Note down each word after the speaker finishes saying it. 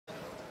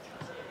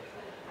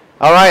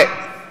All right,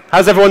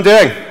 how's everyone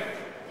doing?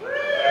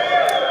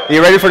 Are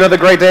you ready for another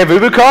great day of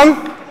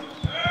Ubucon?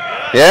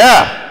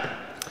 Yeah.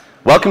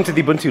 Welcome to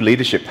the Ubuntu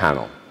Leadership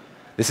Panel.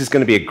 This is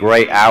going to be a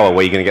great hour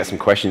where you're going to get some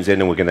questions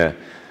in, and we're going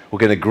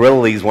to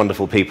grill these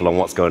wonderful people on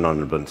what's going on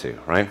in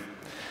Ubuntu, right?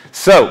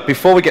 So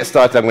before we get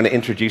started, I'm going to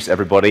introduce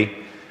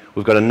everybody.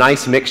 We've got a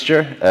nice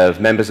mixture of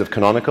members of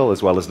Canonical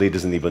as well as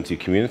leaders in the Ubuntu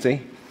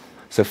community.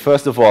 So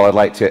first of all, I'd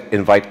like to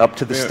invite up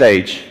to the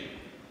stage.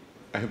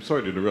 I'm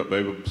sorry to interrupt, but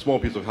I have a small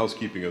piece of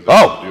housekeeping.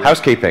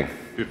 Housekeeping.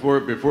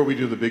 Before we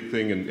do the big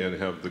thing and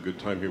have the good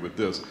time here with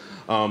this,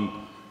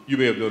 you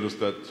may have noticed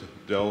that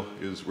Dell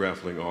is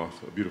raffling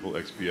off a beautiful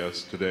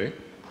XPS today.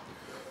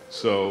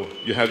 So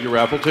you have your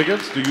raffle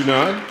tickets, do you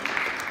not?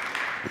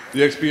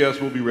 The XPS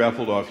will be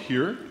raffled off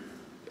here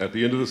at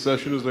the end of the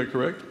session, is that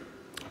correct?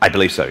 I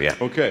believe so, yeah.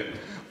 Okay.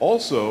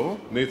 Also,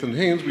 Nathan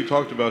Haynes, we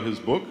talked about his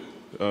book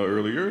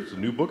earlier. It's a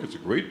new book. It's a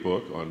great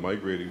book on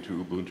migrating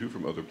to Ubuntu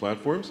from other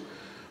platforms.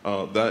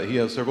 That he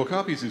has several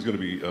copies he's going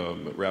to be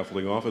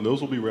raffling off, and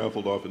those will be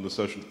raffled off in the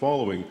session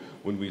following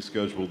when we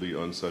schedule the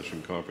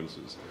on-session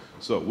conferences.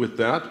 So with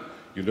that,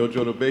 you know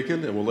Jono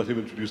Bacon, and we'll let him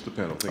introduce the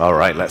panel. All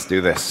right, let's do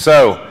this.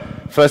 So,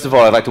 first of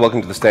all, I'd like to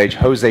welcome to the stage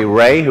Jose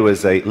Ray, who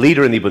is a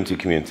leader in the Ubuntu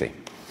community.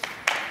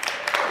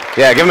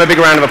 Yeah, give him a big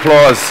round of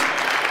applause.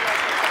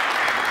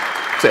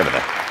 Sit over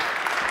there.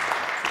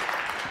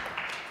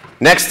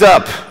 Next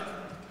up,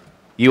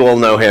 you all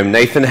know him,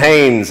 Nathan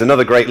Haynes,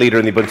 another great leader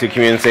in the Ubuntu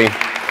community.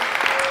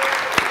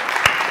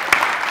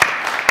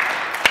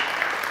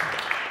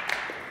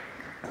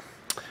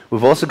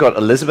 We've also got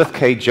Elizabeth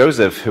K.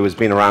 Joseph, who has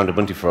been around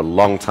Ubuntu for a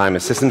long time, a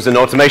systems and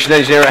automation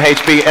engineer at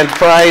HP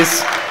Enterprise.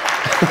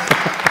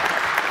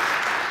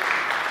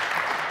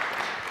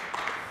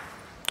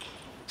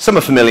 Some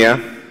are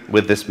familiar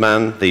with this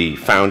man, the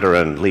founder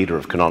and leader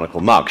of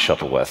Canonical, Mark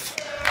Shuttleworth.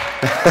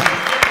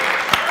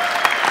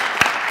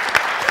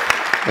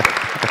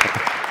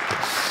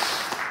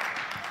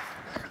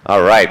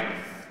 All right.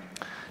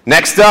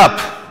 Next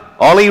up,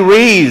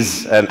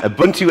 Ries, an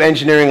Ubuntu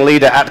engineering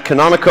leader at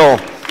Canonical.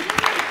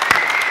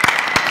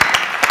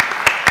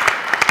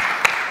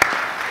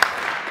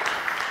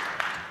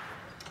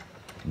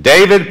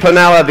 David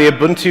Planella, the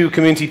Ubuntu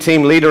community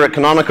team leader at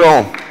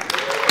Canonical.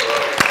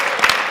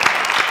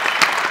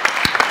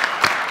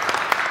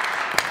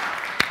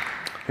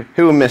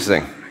 Who are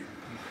missing?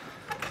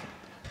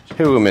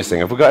 Who are missing?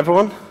 Have we got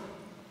everyone?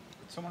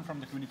 Someone from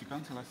the community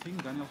council, I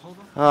think, Daniel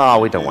Holbach. Oh,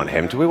 we don't want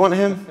him. Do we want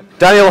him?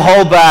 Daniel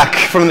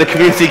Holbach from the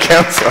community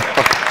council.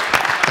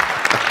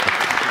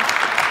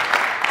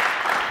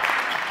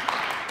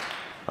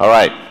 All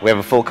right, we have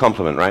a full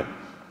complement, right?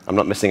 I'm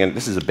not missing any.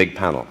 This is a big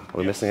panel. Are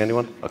we missing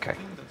anyone? Okay.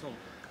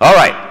 All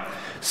right.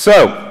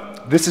 So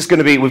this is going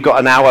to be, we've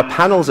got an hour.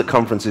 Panels at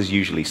conferences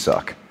usually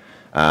suck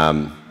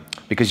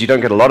because you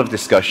don't get a lot of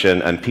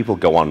discussion and people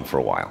go on for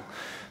a while.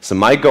 So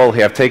my goal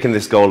here, I've taken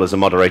this goal as a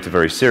moderator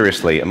very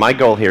seriously, and my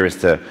goal here is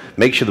to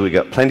make sure that we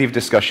get plenty of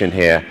discussion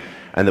here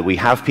and that we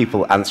have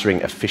people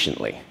answering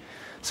efficiently.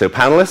 So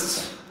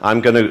panelists, I'm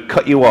going to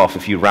cut you off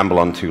if you ramble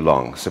on too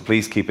long, so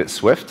please keep it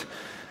swift.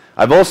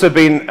 I've also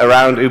been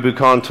around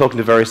Ubucon talking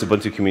to various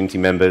Ubuntu community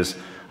members,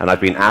 and I've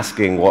been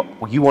asking what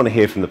you want to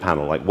hear from the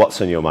panel, like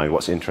what's on your mind,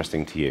 what's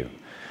interesting to you.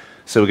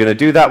 So we're going to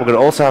do that. We're going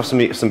to also have some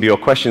of your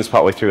questions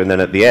partway through, and then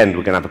at the end,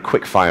 we're going to have a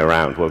quick fire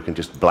round where we can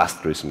just blast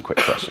through some quick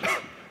questions.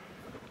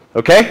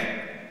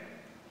 Okay?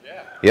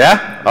 Yeah.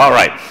 Yeah? All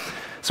right.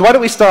 So why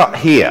don't we start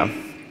here?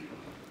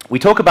 We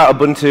talk about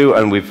Ubuntu,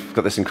 and we've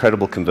got this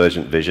incredible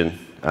convergent vision.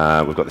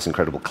 We've got this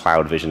incredible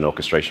cloud vision,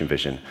 orchestration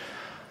vision.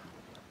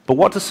 But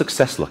what does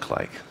success look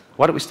like?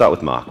 Why don't we start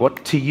with Mark?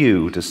 What, to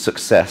you, does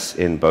success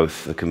in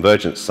both the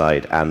convergence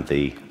side and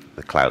the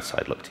cloud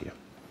side look to you?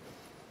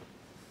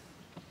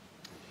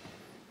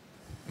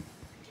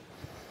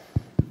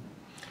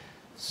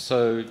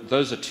 So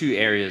those are two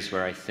areas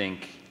where I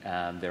think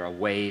there are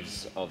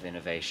waves of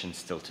innovation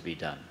still to be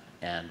done.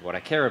 And what I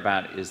care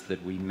about is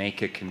that we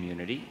make a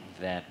community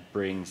that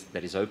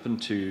is open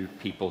to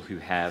people who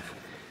have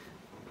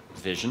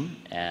vision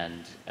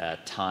and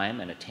time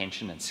and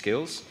attention and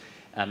skills,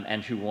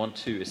 and who want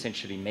to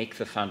essentially make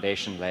the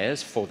foundation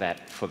layers for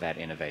that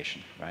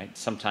innovation, right?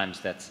 Sometimes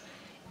that's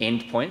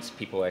endpoints.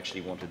 People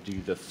actually want to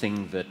do the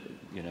thing that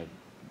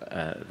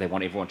they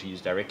want everyone to use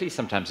directly.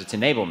 Sometimes it's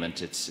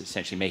enablement. It's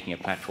essentially making a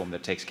platform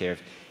that takes care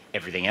of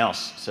everything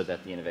else so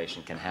that the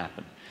innovation can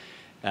happen.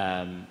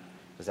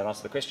 Does that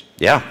answer the question?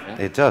 Yeah,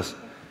 it does.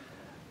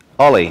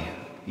 Ollie,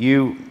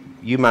 you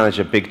manage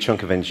a big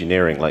chunk of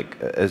engineering. Like,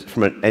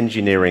 from an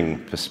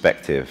engineering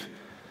perspective,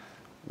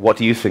 what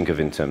do you think of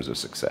in terms of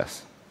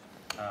success?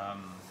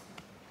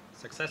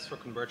 Success for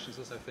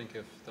convergences, I think,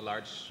 if the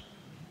large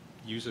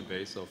user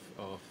base of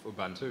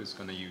Ubuntu is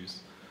going to use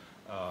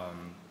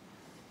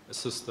a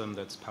system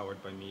that's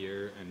powered by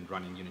Mir and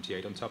running Unity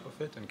 8 on top of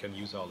it, and can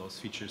use all those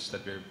features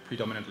that we're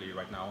predominantly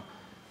right now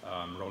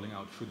rolling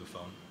out through the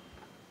phone.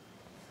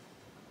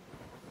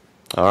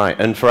 All right,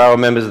 and for our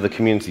members of the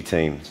community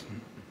teams,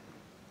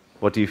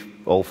 what do you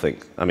all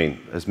think? I mean,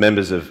 as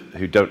members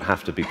who don't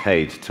have to be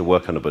paid to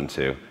work on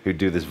Ubuntu, who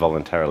do this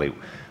voluntarily,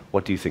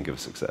 What do you think of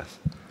success?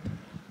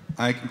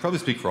 I can probably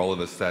speak for all of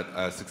us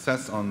that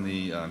success on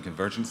the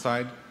convergence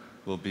side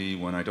will be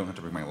when I don't have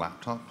to bring my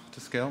laptop to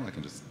scale. I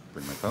can just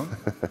bring my phone.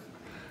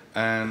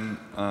 And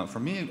for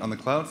me, on the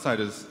cloud side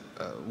is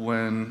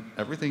when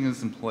everything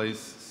is in place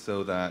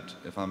so that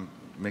if I'm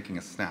making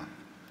a snap,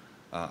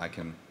 I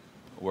can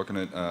work on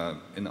it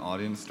in the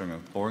audience during a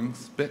boring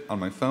bit on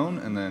my phone,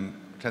 and then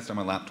test it on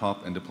my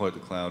laptop and deploy it to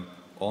the cloud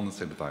all on the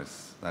same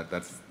device.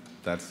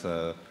 That's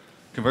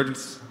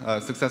convergence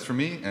success for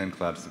me and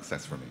cloud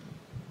success for me.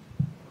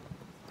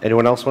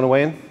 Anyone else want to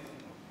weigh in?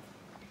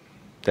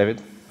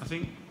 David? I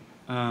think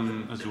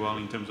as well,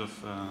 in terms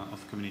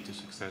of community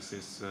success,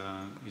 is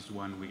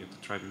one we get a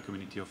thriving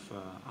community of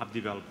app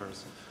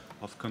developers,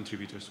 of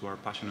contributors who are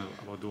passionate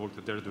about the work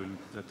that they're doing,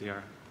 that they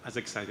are as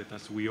excited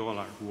as we all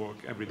are who work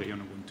every day on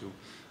Ubuntu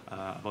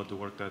about the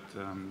work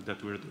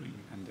that we're doing,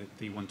 and that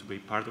they want to be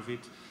part of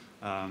it,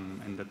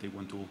 and that they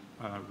want to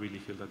really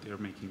feel that they're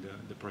making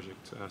the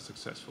project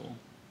successful.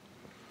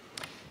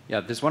 Yeah,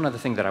 there's one other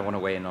thing that I want to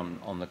weigh in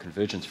on the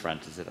convergence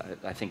front is that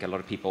I think a lot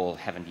of people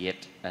haven't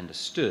yet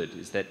understood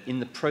is that in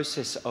the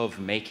process of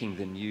making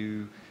the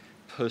new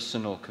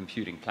personal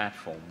computing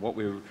platform,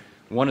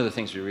 one of the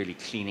things we're really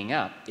cleaning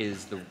up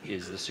is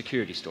the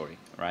security story,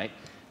 right?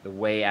 The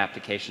way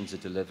applications are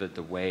delivered,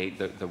 the way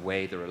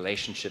the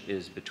relationship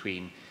is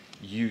between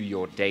you,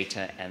 your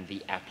data, and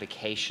the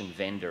application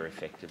vendor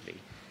effectively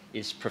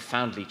is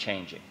profoundly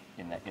changing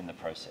in the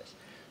process.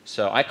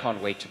 So I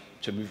can't wait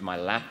to move my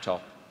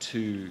laptop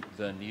to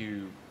the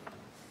new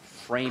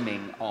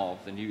framing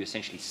of, the new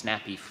essentially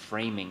snappy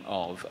framing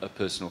of a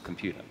personal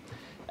computer.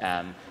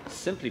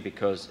 Simply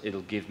because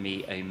it'll give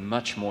me a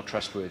much more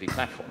trustworthy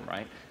platform,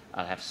 right?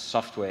 I'll have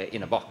software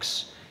in a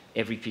box,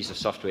 every piece of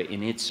software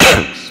in its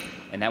box,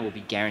 and that will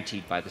be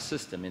guaranteed by the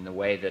system in the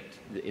way that,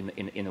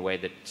 in the way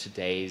that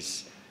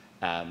today's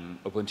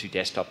Ubuntu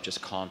desktop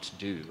just can't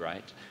do,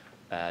 right?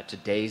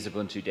 Today's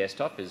Ubuntu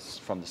desktop is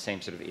from the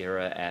same sort of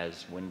era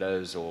as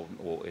Windows or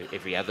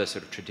every other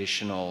sort of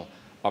traditional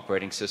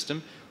operating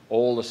system.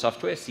 All the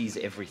software sees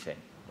everything,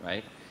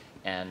 right?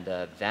 And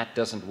that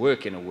doesn't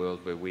work in a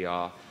world where we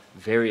are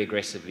very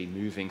aggressively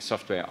moving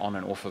software on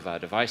and off of our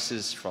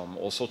devices from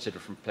all sorts of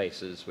different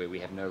places where we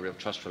have no real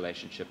trust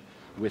relationship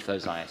with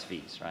those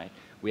ISVs, right?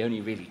 We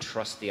only really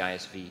trust the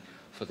ISV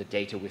for the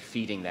data we're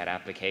feeding that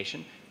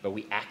application, but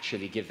we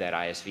actually give that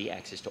ISV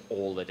access to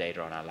all the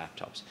data on our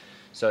laptops.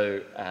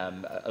 So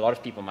a lot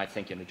of people might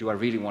think, you know, do I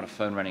really want a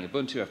phone running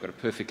Ubuntu? I've got a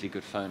perfectly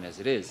good phone as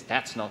it is.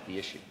 That's not the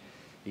issue.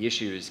 The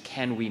issue is,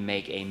 can we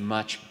make a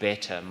much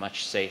better,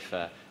 much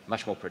safer,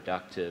 much more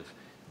productive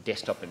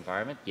desktop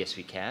environment? Yes,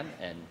 we can.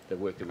 And the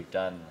work that we've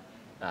done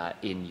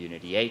in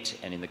Unity 8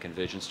 and in the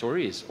convergence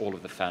story is all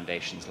of the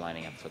foundations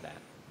lining up for that.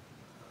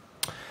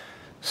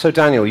 So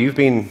Daniel, you've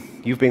been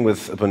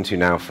with Ubuntu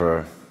now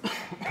for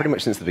pretty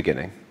much since the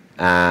beginning.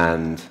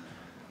 And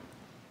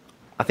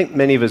I think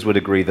many of us would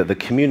agree that the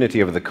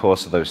community over the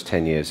course of those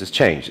 10 years has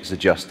changed, it's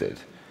adjusted.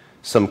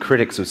 Some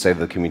critics would say that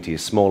the community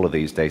is smaller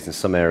these days in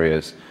some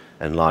areas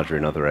and larger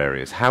in other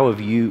areas. How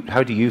do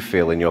you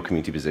feel in your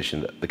community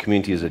position that the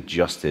community has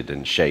adjusted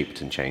and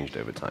shaped and changed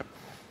over time?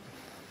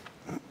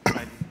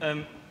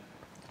 Right.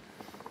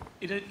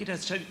 It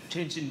has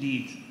changed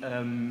indeed,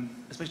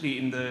 especially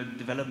in the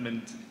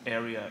development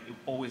area. It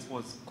always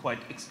was quite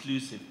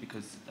exclusive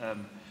because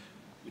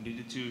we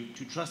needed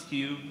to trust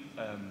you.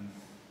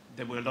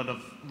 There were a lot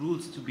of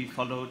rules to be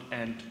followed,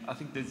 and I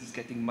think this is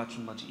getting much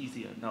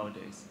easier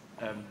nowadays.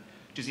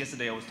 Just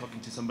yesterday I was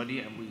talking to somebody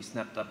and we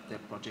snapped up their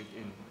project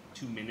in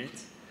 2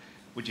 minutes,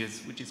 which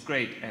is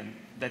great, and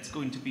that's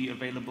going to be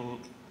available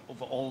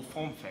over all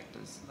form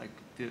factors. Like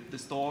the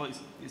store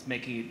is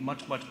making it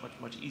much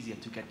easier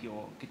to get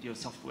your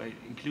software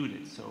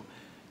included. So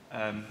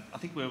I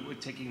think we're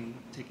taking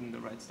the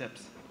right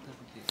steps,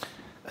 definitely.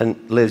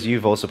 And Liz,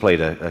 you've also played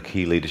a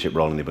key leadership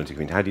role in the Ubuntu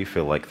community. How do you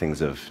feel like things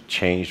have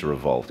changed or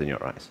evolved in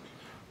your eyes?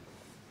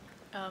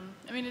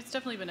 I mean, it's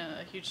definitely been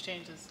a huge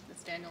change,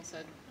 as Daniel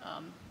said.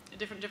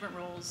 Different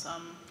roles.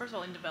 First of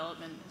all, in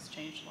development has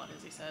changed a lot,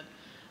 as he said.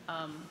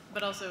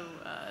 But also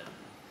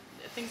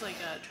things like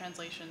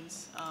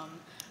translations.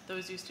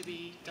 Those used to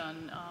be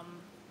done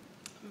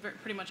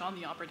pretty much on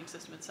the operating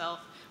system itself.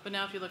 But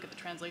now if you look at the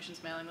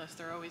translations mailing list,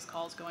 there are always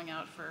calls going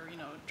out for, you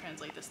know,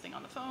 translate this thing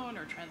on the phone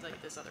or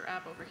translate this other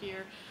app over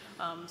here.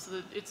 So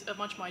that it's a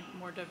much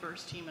more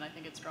diverse team, and I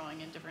think it's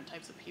drawing in different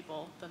types of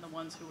people than the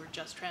ones who were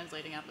just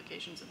translating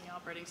applications in the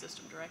operating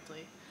system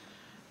directly.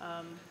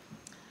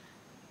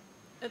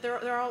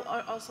 There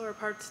are also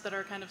parts that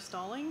are kind of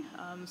stalling.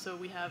 So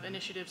we have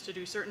initiatives to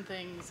do certain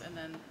things, and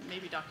then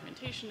maybe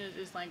documentation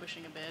is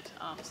languishing a bit.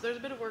 So there's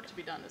a bit of work to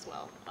be done as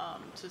well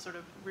to sort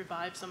of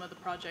revive some of the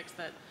projects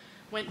that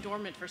went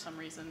dormant for some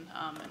reason.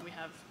 And we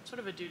have sort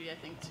of a duty, I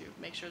think, to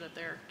make sure that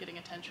they're getting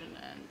attention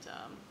and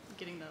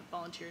getting the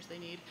volunteers they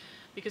need.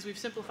 Because we've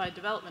simplified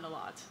development a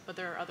lot, but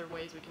there are other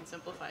ways we can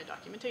simplify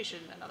documentation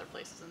and other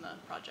places in the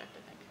project,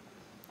 I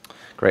think.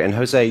 Great. And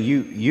Jose,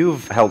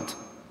 you've helped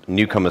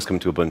newcomers come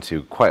to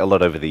Ubuntu quite a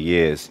lot over the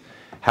years.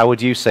 how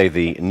would you say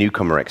the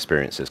newcomer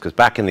experience is? Because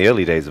back in the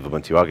early days of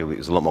Ubuntu, arguably it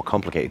was a lot more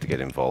complicated to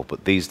get involved,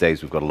 but these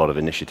days we've got a lot of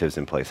initiatives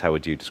in place. How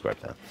would you describe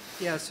that?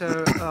 Yeah,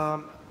 so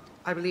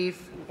I believe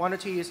 1 or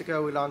 2 years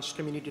ago we launched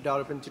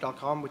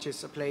community.ubuntu.com, which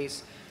is a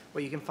place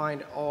where you can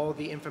find all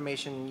the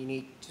information you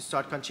need to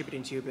start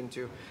contributing to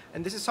Ubuntu.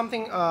 And this is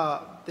something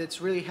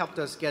that's really helped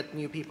us get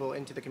new people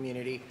into the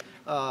community,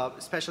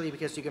 especially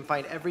because you can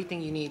find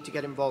everything you need to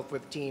get involved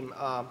with the team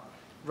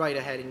right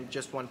ahead in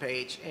just one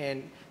page.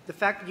 And the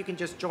fact that you can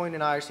just join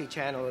an IRC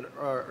channel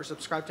or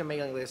subscribe to a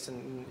mailing list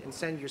and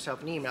send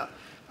yourself an email,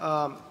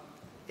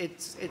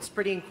 it's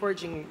pretty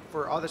encouraging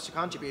for others to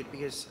contribute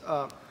because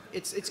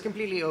it's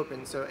completely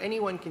open. So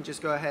anyone can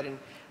just go ahead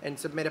and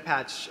submit a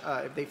patch.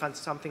 If they find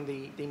something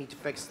they need to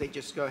fix, they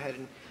just go ahead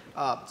and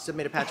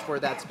submit a patch for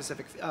that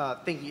specific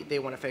thing they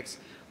want to fix.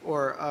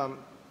 Or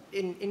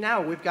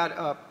now we've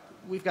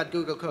got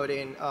Google Code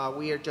in.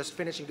 We are just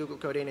finishing Google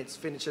Code in. It's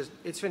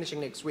finishing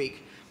next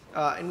week.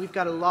 And we've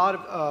got a lot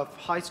of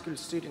high school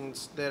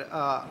students that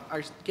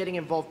are getting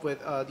involved with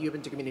the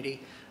Ubuntu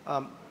community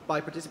by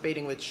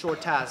participating with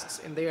short tasks.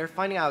 And they are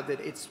finding out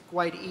that it's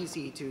quite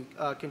easy to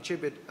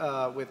contribute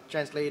with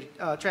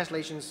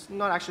translations,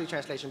 not actually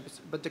translation,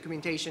 but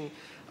documentation,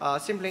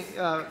 simply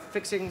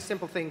fixing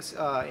simple things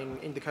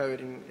in the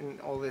code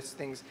and all these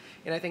things.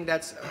 And I think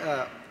that's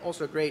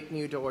also a great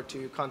new door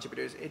to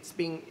contributors. It's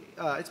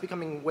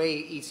becoming way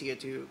easier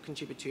to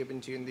contribute to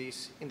Ubuntu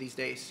in these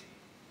days.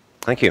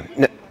 Thank you.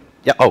 No,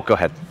 yeah. Oh, go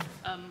ahead.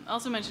 I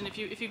also mentioned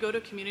if you go to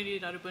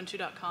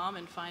community.ubuntu.com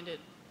and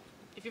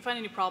if you find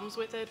any problems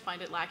with it,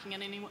 find it lacking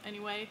in any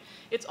way,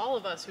 it's all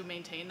of us who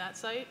maintain that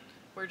site.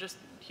 We're just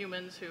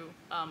humans who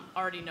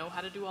already know how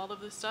to do all of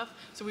this stuff.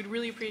 So we'd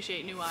really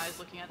appreciate new eyes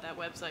looking at that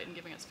website and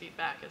giving us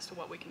feedback as to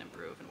what we can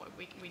improve and what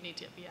we need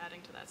to be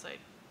adding to that site.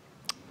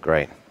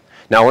 Great.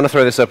 Now I want to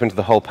throw this open to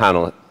the whole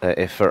panel.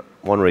 If for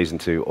one reason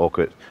to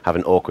have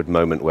an awkward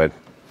moment where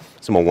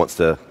someone wants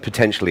to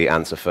potentially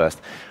answer first,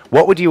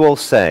 what would you all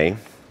say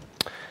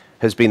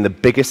has been the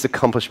biggest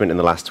accomplishment in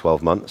the last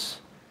 12 months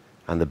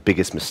and the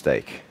biggest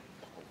mistake?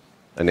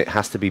 And it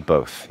has to be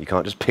both. You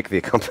can't just pick the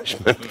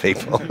accomplishment,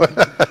 people.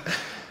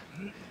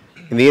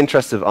 In the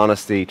interest of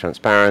honesty,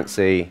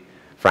 transparency,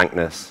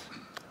 frankness,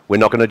 we're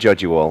not going to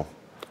judge you all.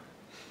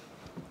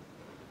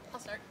 I'll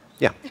start.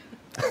 Yeah.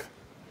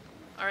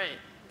 All right.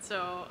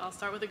 So I'll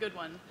start with a good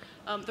one.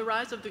 The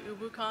rise of the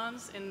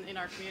Ubucons in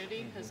our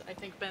community has, I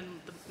think, been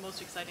the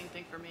most exciting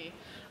thing for me.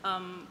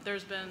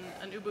 There's been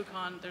an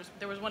Ubucon.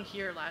 There was one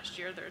here last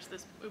year. There's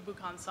this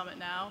Ubucon Summit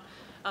now.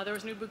 There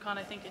was an Ubucon,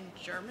 I think, in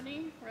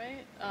Germany,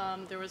 right?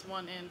 There was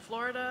one in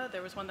Florida.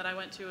 There was one that I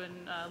went to in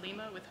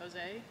Lima with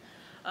Jose.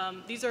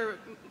 These are,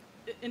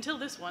 until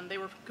this one, they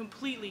were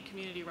completely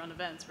community-run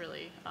events,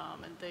 really,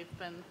 and they've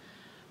been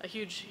a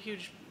huge,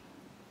 huge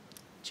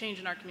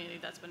change in our community.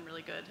 That's been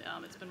really good.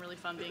 It's been really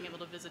fun being able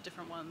to visit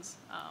different ones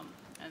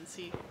and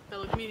see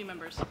fellow community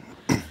members.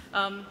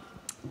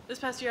 This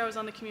past year I was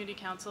on the community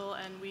council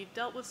and we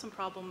dealt with some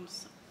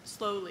problems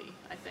slowly,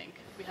 I think.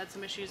 We had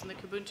some issues in the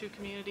Ubuntu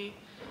community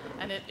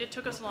and it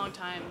took us a long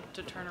time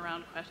to turn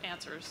around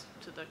answers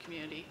to the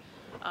community.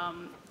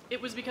 It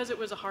was because it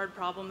was a hard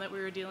problem that we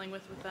were dealing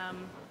with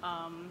them,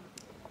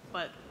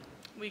 but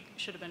we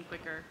should have been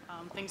quicker.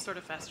 Things sort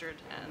of festered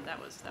and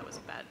that was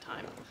a bad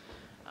time.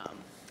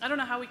 I don't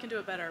know how we can do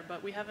it better,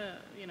 but we have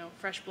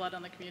fresh blood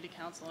on the community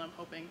council, and I'm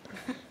hoping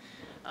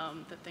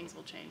that things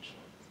will change.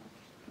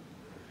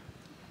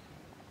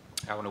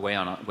 I want to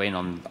weigh in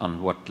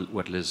on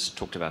what Liz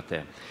talked about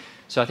there.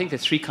 So I think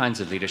there's three kinds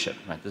of leadership.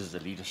 Right? This is a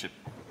leadership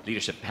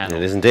panel.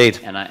 It is indeed.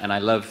 And I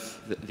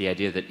love the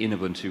idea that in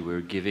Ubuntu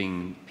we're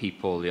giving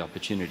people the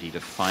opportunity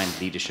to find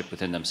leadership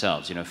within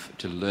themselves.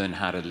 To learn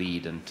how to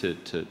lead and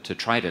to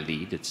try to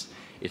lead.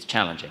 It's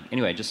challenging.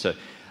 Anyway, just so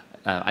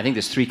I think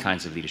there's three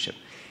kinds of leadership.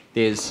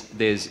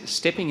 There's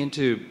stepping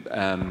into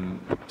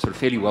sort of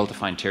fairly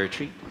well-defined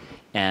territory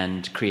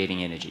and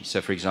creating energy. So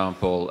for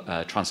example,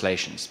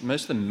 translations.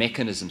 Most of the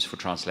mechanisms for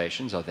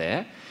translations are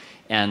there.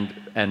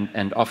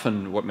 And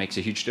often what makes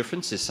a huge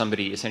difference is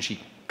somebody essentially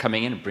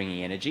coming in and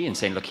bringing energy and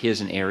saying, look, here's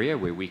an area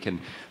where we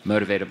can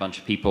motivate a bunch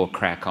of people,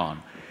 crack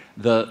on.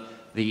 The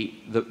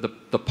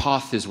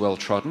path is well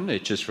trodden.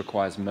 It just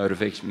requires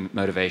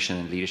motivation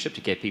and leadership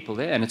to get people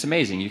there. And it's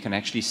amazing. You can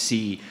actually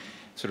see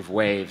sort of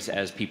waves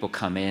as people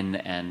come in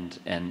and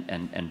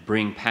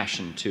bring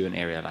passion to an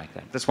area like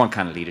that. That's one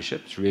kind of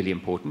leadership. It's really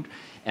important.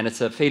 And it's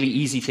a fairly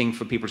easy thing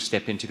for people to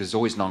step into because it's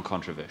always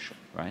non-controversial,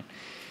 right?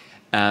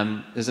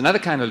 There's another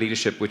kind of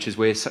leadership which is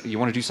where you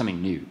want to do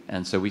something new.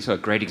 And so we saw a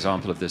great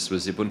example of this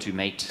was the Ubuntu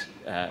Mate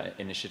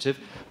initiative.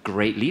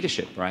 Great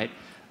leadership, right?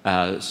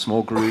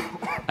 Small group,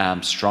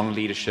 strong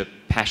leadership,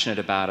 passionate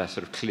about a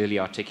sort of clearly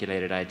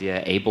articulated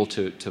idea, able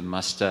to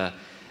muster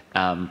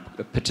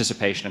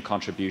participation and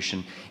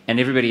contribution, and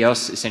everybody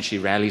else essentially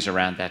rallies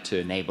around that to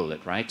enable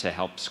it, right? To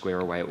help square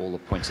away all the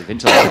points of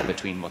interaction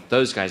between what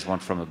those guys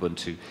want from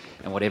Ubuntu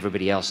and what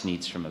everybody else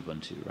needs from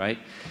Ubuntu, right?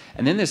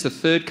 And then there's the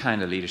third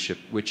kind of leadership,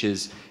 which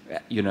is,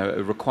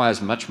 it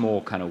requires much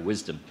more kind of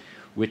wisdom,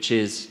 which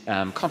is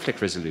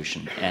conflict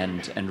resolution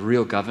and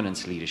real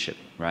governance leadership,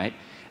 right?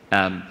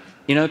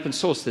 In open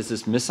source, there's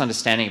this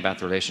misunderstanding about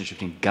the relationship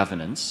between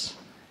governance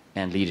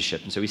and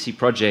leadership. And so we see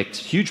projects,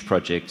 huge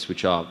projects,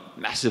 which are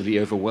massively,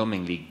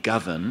 overwhelmingly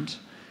governed,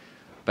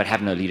 but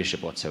have no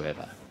leadership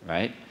whatsoever,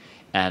 right?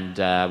 And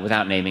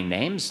without naming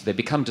names, they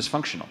become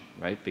dysfunctional,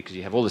 right? Because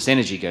you have all this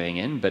energy going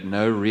in, but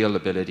no real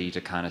ability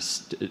to kind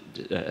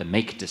of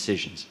make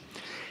decisions.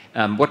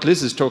 What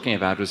Liz is talking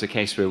about was a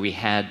case where we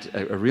had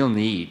a real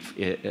need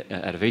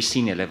at a very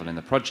senior level in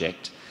the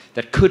project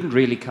that couldn't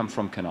really come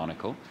from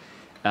Canonical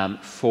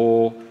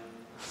for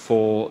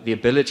the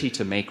ability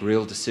to make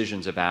real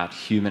decisions about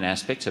human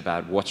aspects,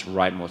 about what's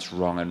right and what's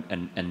wrong,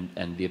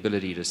 and the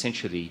ability to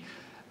essentially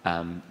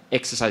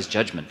exercise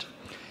judgment.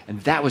 And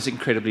that was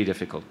incredibly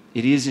difficult.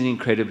 It is an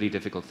incredibly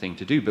difficult thing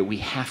to do, but we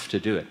have to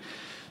do it.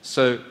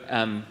 So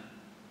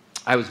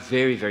I was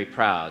very, very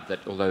proud that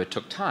although it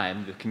took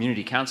time, the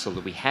community council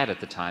that we had at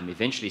the time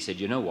eventually said,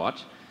 you know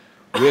what,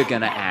 we're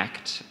going to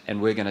act and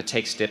we're going to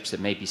take steps that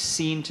may be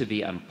seen to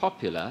be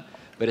unpopular,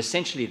 but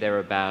essentially they're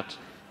about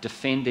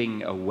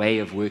defending a way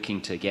of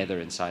working together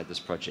inside this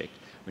project.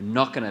 We're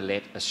not going to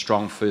let a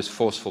strong,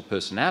 forceful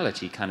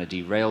personality kind of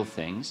derail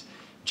things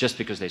just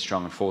because they're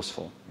strong and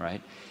forceful,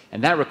 right?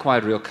 And that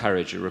required real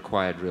courage. It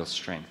required real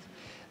strength.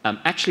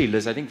 Actually,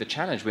 Liz, I think the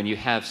challenge when you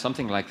have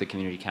something like the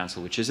Community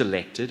Council, which is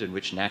elected and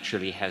which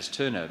naturally has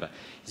turnover,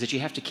 is that you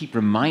have to keep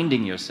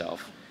reminding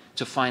yourself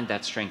to find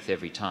that strength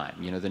every time.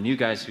 You know, the new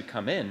guys who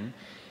come in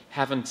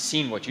haven't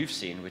seen what you've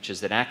seen, which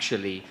is that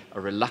actually a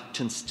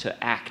reluctance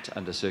to act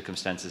under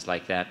circumstances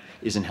like that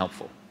isn't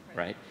helpful,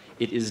 right?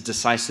 It is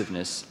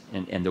decisiveness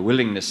and the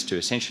willingness to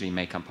essentially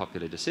make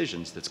unpopular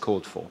decisions that's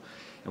called for.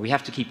 And we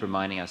have to keep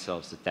reminding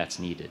ourselves that that's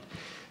needed.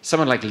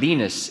 Someone like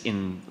Linus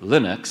in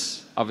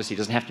Linux obviously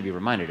doesn't have to be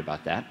reminded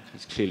about that.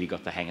 He's clearly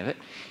got the hang of it.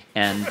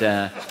 And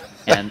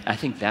I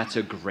think that's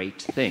a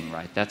great thing,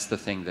 right? That's the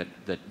thing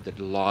that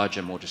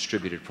larger, more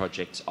distributed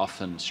projects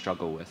often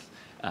struggle with.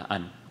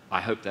 And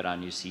I hope that our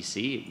new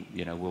CC,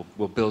 you know,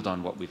 will build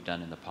on what we've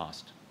done in the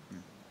past.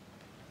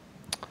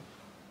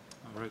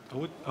 All right.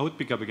 I would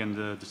pick up again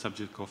the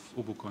subject of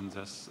Ubucons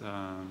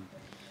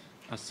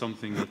as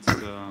something that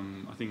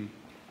I think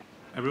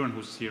everyone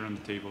who's here on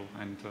the table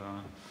and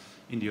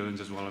in the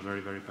audience as well are very,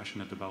 very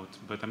passionate about.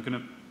 But I'm going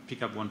to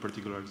pick up one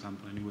particular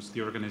example, and it was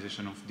the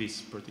organization of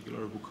this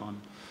particular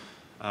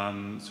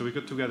Ubucon. So we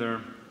got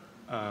together,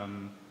 a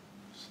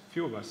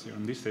few of us here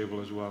on this table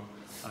as well,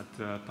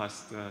 at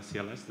past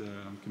CLS, the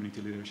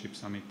Community Leadership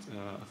Summit,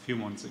 a few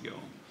months ago.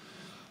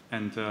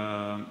 And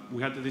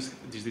we had this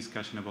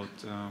discussion about,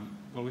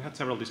 well, we had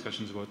several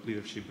discussions about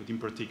leadership, but in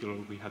particular,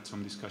 we had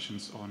some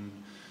discussions on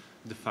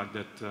the fact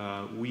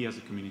that we as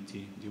a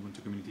community, the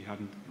Ubuntu community,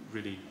 hadn't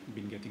really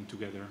been getting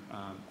together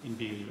in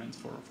big events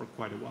for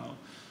quite a while,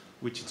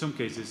 which in some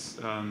cases,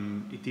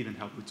 it didn't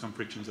help with some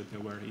frictions that there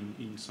were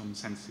in some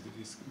sensitive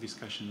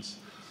discussions.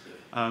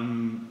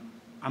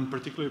 I'm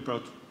particularly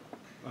proud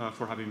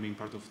for having been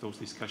part of those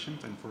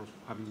discussions and for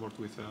having worked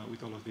with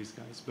all of these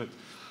guys. But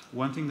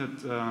one thing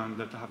that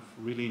I have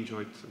really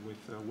enjoyed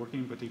with working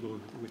in particular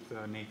with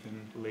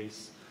Nathan,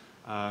 Ries,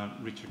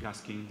 Richard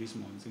Gaskin this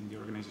month in the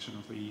organization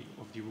of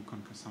the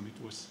Ubucon Summit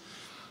was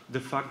the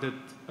fact that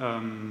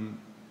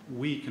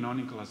we,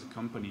 Canonical as a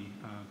company,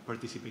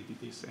 participated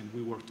in this, and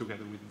we worked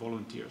together with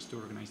volunteers to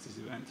organize this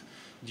event.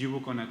 The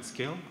Ubucon at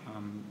scale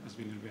has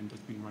been an event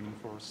that's been running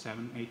for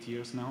 7-8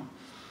 years now.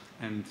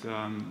 And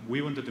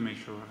we wanted to make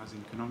sure, as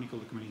in Canonical,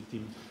 the community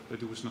team,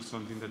 that it was not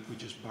something that we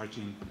just barge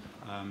in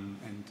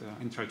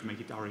and try to make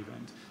it our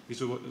event.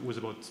 This was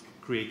about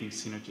creating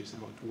synergies,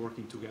 about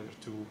working together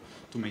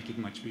to make it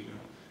much bigger.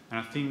 And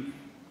I think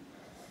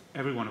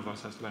every one of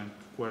us has learned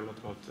quite a lot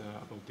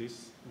about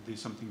this. This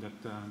is something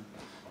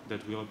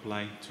that we'll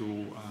apply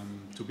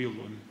to build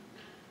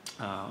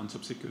on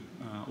subsequent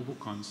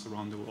Ubucons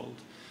around the world.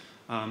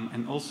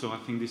 And also, I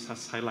think this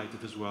has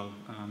highlighted as well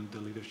the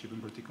leadership in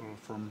particular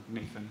from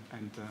Nathan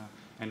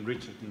and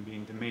Richard in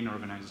being the main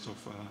organizers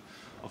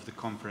of the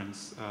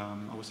conference.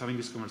 I was having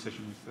this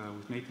conversation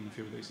with Nathan a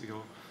few days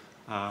ago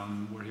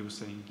where he was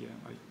saying, yeah,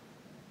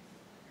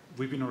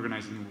 we've been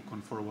organizing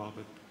Ubucon for a while,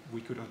 but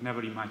we could have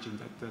never imagined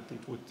that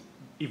it would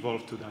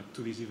evolve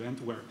to this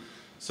event where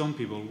some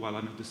people, while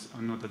I'm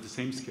not at the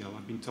same scale,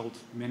 I've been told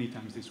many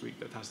times this week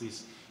that has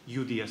this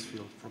UDS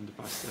feel from the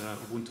past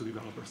Ubuntu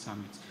Developer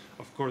Summits.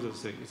 Of course, as I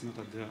say, it's not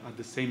at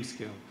the same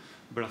scale,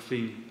 but I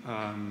think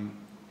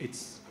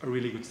it's a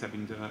really good step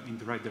in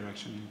the right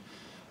direction in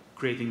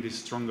creating these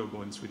stronger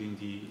bonds within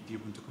the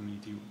Ubuntu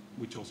community,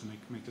 which also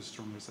make us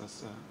stronger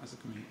as a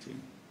community.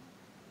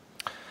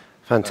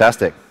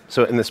 Fantastic.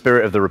 So in the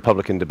spirit of the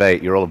Republican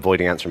debate, you're all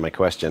avoiding answering my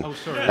question. Oh,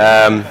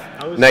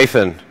 sorry.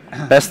 Nathan,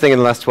 best thing in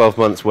the last 12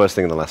 months, worst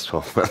thing in the last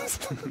 12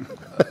 months?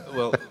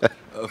 Well,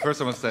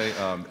 first I want to say,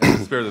 in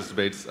the spirit of this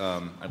debate,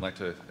 I'd like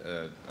to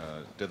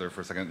dither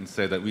for a second and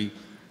say that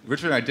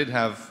Richard and I did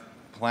have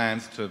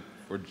plans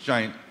for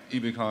giant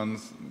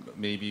Ubucons.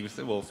 Maybe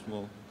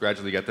we'll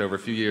gradually get there over a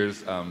few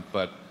years,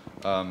 but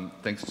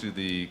thanks to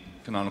the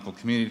Canonical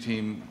community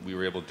team, we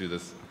were able to do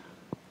this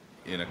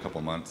in a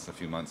couple months, a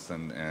few months,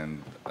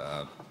 and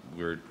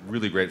we're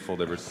really grateful.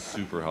 They were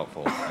super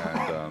helpful,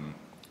 and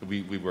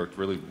we worked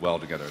really well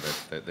together.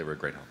 They were a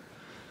great help.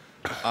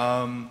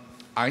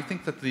 I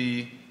think that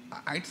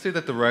I'd say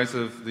that the rise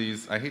of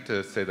these, I hate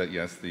to say that,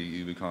 yes,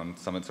 the Ubucon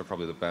Summits are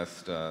probably the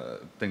best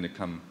thing to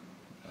come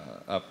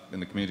up in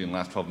the community in the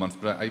last 12 months,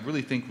 but I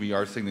really think we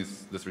are seeing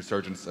this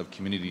resurgence of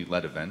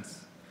community-led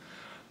events.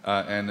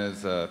 And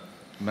as a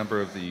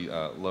member of the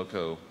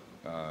LoCo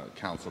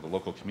council, the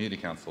local community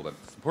council,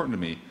 that's important to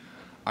me,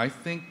 I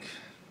think,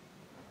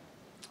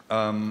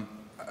 I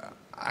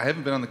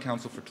haven't been on the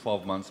council for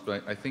 12 months,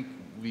 but I think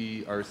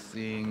we are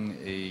seeing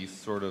a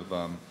sort of,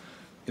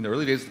 in the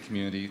early days of the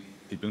community,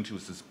 Ubuntu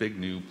was this big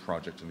new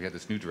project, and we had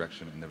this new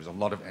direction, and there was a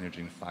lot of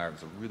energy and fire. It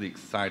was a really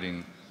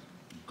exciting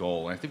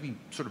goal, and I think we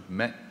sort of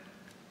met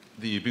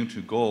the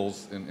Ubuntu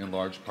goals in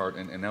large part,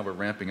 and now we're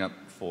ramping up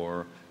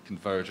for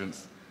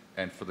convergence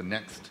and for the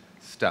next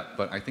step.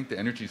 But I think the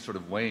energy sort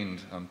of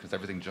waned because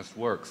everything just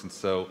works, and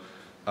so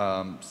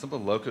some of the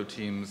LoCo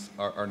teams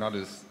are not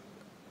as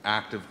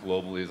active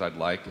globally as I'd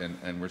like,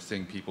 and we're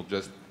seeing people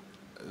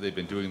they've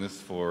been doing this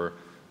for,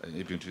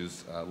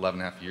 Ubuntu's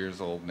 11.5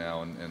 years old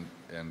now,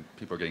 and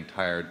people are getting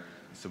tired,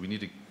 so we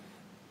need to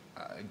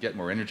get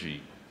more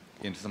energy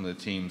into some of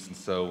the teams, and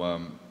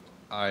so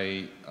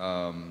I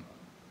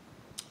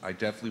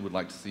definitely would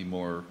like to see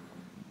more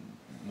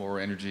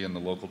energy in the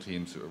local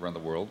teams around the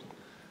world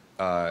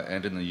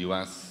and in the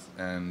US,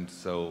 and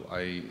so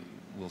I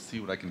will see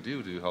what I can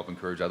do to help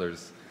encourage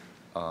others.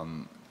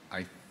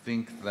 I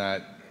think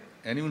that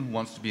anyone who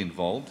wants to be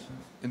involved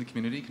in the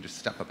community can just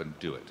step up and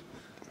do it.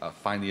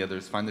 Find the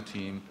others, find the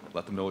team,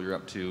 let them know what you're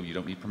up to. You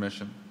don't need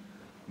permission.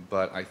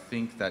 But I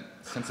think that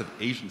sense of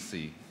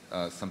agency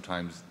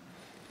sometimes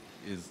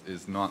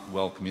is not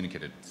well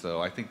communicated.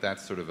 So I think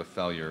that's sort of a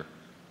failure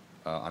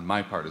on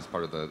my part as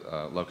part of the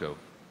LoCo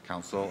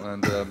Council,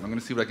 and I'm going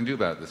to see what I can do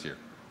about it this year.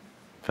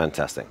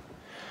 Fantastic.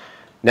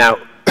 Now,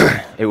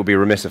 it would be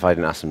remiss if I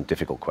didn't ask some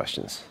difficult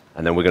questions,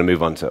 and then we're going to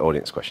move on to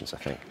audience questions, I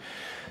think.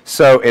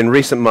 So in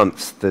recent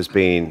months, there's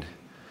been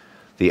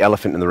the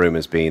elephant in the room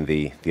has been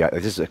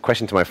this is a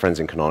question to my friends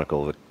in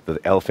Canonical, the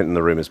elephant in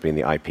the room has been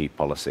the IP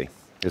policy.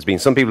 There's been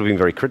some people who've been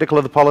very critical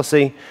of the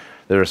policy,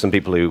 there are some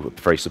people who are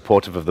very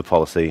supportive of the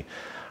policy,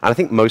 and I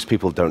think most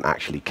people don't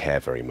actually care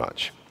very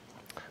much.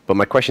 But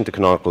my question to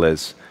Canonical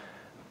is,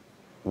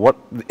 what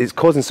is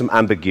causing some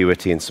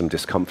ambiguity and some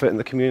discomfort in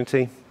the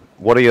community?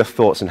 What are your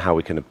thoughts on how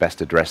we can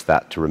best address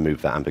that to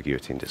remove that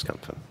ambiguity and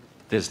discomfort?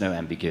 There's no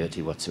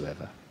ambiguity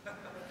whatsoever.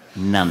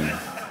 None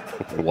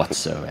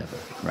whatsoever,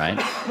 right?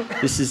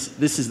 This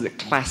is the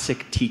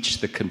classic teach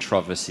the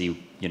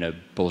controversy,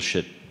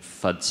 bullshit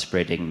FUD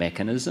spreading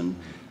mechanism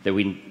that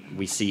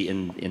we see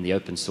in the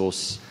open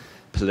source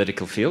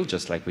political field,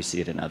 just like we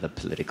see it in other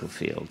political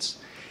fields.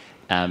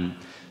 I'll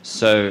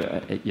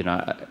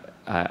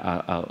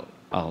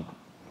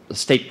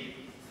state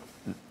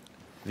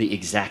the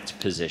exact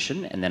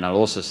position, and then I'll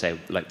also say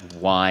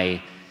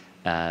why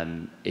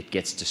it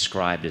gets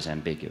described as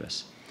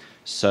ambiguous.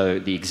 So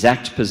the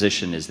exact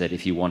position is that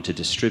if you want to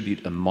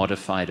distribute a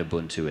modified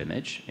Ubuntu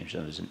image,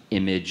 there's an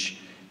image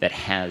that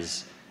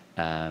has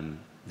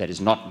that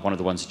is not one of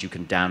the ones that you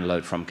can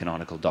download from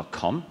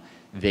canonical.com,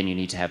 then you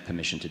need to have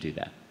permission to do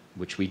that,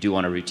 which we do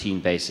on a routine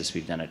basis.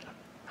 We've done it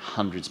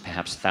hundreds,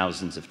 perhaps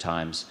thousands of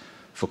times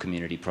for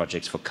community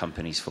projects, for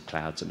companies, for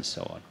clouds, and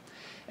so on.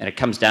 And it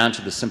comes down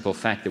to the simple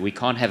fact that we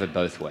can't have it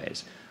both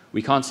ways.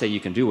 We can't say you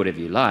can do whatever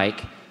you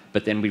like,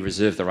 but then we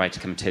reserve the right to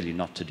come tell you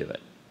not to do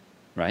it,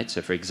 right?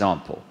 So for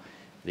example,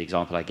 the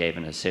example I gave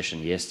in a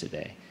session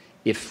yesterday,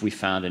 if we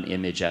found an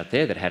image out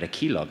there that had a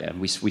keylogger, and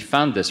we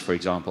found this, for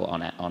example,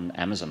 on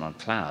Amazon, on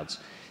clouds,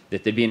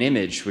 that there'd be an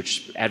image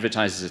which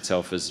advertises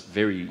itself as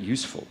very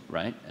useful,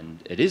 right? And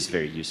it is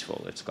very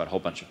useful. It's got a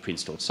whole bunch of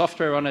pre-installed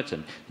software on it,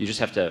 and you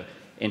just have to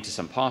enter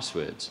some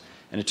passwords.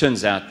 And it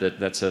turns out that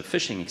that's a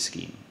phishing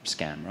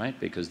scam, right?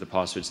 Because the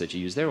passwords that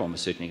you use there are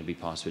almost certainly going to be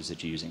passwords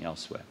that you're using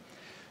elsewhere.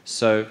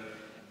 So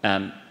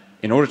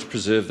in order to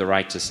preserve the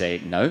right to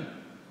say, no,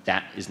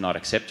 that is not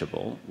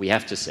acceptable, we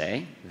have to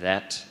say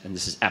that, and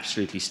this is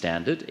absolutely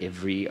standard,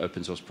 every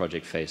open source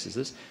project faces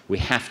this, we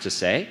have to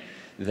say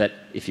that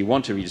if you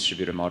want to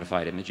redistribute a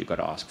modified image, you've got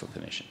to ask for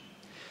permission.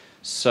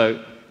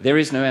 So there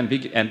is no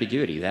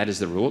ambiguity. That is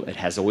the rule. It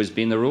has always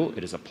been the rule.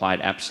 It is applied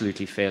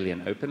absolutely fairly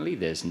and openly.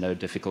 There's no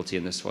difficulty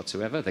in this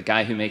whatsoever. The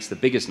guy who makes the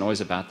biggest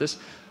noise about this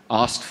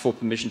asked for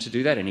permission to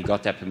do that, and he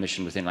got that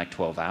permission within like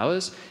 12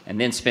 hours,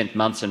 and then spent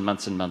months and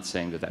months and months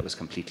saying that that was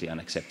completely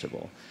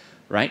unacceptable,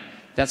 right?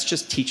 That's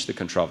just teach the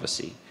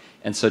controversy.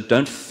 And so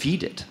don't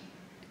feed it.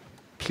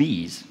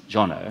 Please,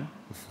 Jono,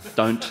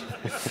 don't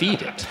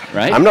feed it,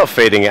 right? I'm not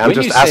feeding it. I'm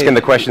just asking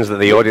the questions that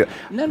the audience...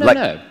 No,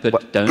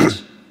 but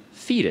don't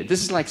feed it.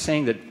 This is like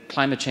saying that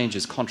climate change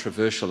is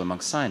controversial among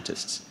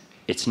scientists.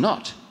 It's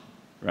not,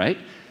 right?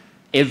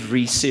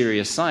 Every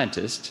serious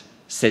scientist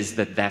says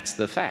that that's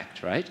the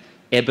fact, right?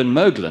 Eben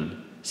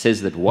Moglen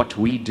says that what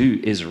we do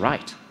is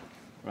right,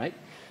 right?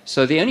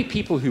 So the only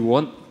people who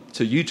want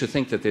to you to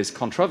think that there's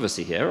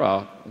controversy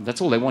here,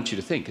 that's all they want you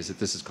to think, is that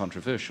this is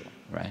controversial,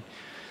 right?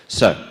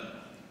 So,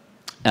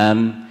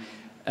 and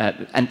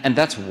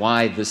that's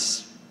why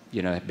this,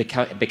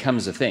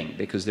 becomes a thing,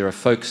 because there are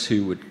folks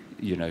who would,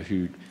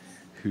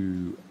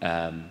 who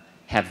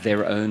have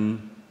their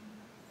own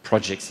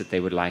projects that they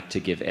would like to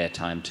give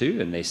airtime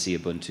to, and they see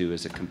Ubuntu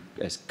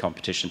as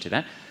competition to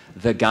that.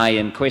 The guy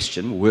in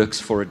question works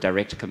for a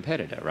direct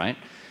competitor, right?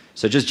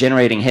 So just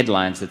generating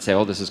headlines that say,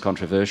 oh, this is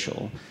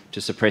controversial,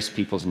 to suppress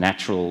people's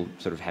natural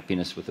sort of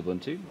happiness with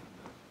Ubuntu,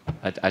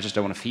 I just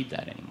don't want to feed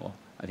that anymore.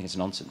 I think it's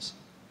nonsense.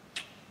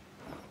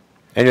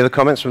 Any other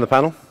comments from the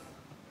panel?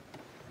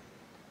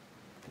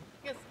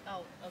 Yes,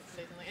 I'll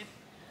say something.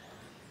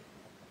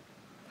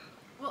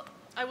 Well,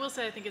 I will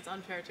say I think it's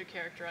unfair to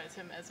characterize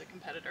him as a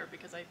competitor,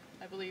 because I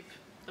believe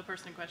the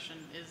person in question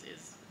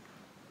is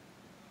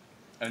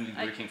only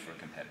working for a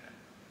competitor.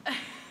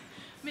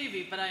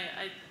 Maybe, but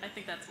I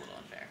think that's a little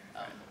unfair.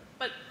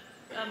 But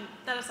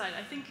that aside,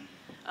 I think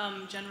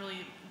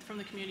generally from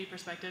the community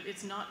perspective,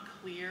 it's not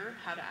clear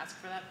how to ask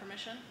for that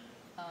permission.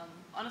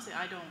 Honestly,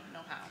 I don't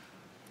know how.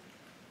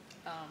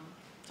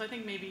 So I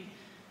think maybe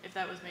if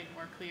that was made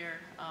more clear,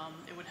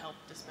 it would help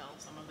dispel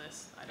some of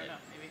this. I don't know,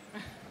 maybe.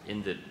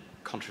 In the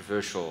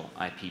controversial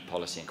IP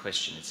policy in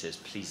question, it says,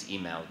 please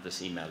email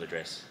this email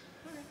address.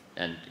 Okay.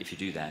 And if you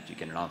do that, you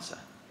get an answer,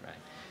 right?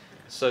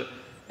 So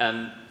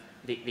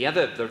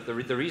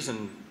the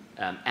reason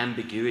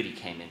ambiguity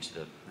came into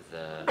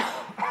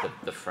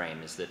the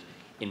frame is that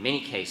in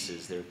many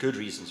cases, there are good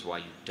reasons why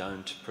you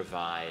don't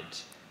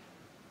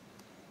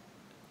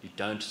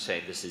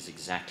say this is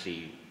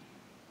exactly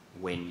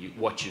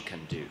what you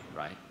can do,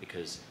 right?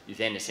 Because you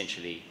then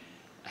essentially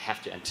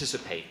have to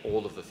anticipate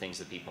all of the things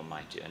that people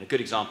might do. And a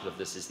good example of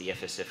this is the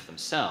FSF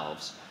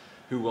themselves,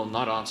 who will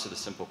not answer the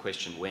simple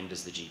question, when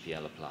does the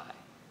GPL apply,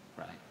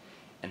 right?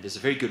 And there's a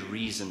very good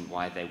reason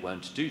why they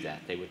won't do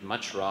that. They would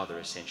much rather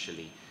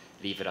essentially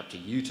leave it up to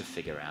you to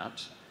figure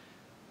out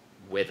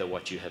whether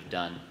what you have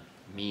done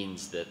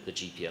means that the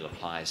GPL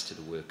applies to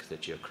the work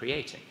that you're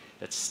creating.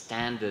 That's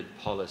standard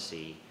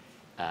policy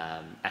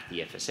at the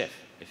FSF,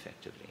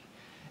 effectively.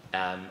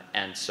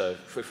 And so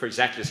for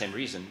exactly the same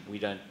reason, we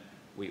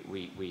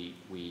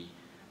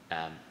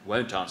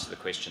won't answer the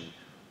question,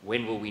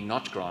 when will we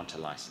not grant a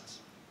license,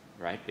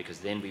 right? Because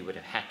then we would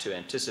have had to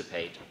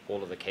anticipate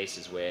all of the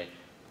cases where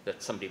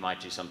that somebody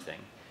might do something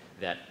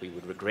that we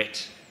would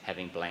regret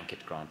having blanket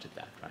granted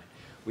that, right?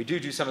 We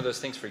do some of those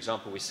things. For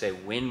example, we say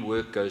when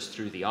work goes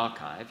through the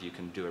archive, you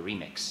can do a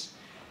remix.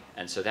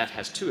 And so that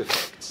has two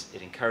effects.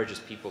 It encourages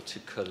people to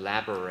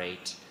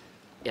collaborate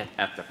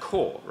at the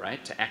core,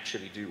 right? To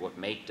actually do what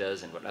Mate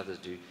does and what others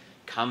do.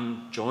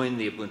 Come join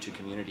the Ubuntu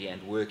community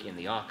and work in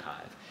the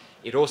archive.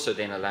 It also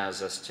then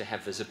allows us to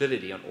have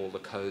visibility on all the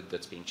code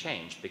that's being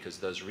changed, because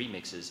those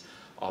remixes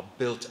are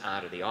built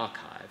out of the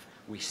archive.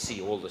 We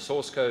see all the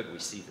source code, we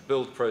see the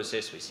build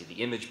process, we see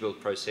the image build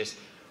process.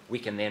 We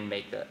can then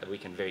we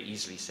can very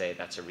easily say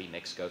that's a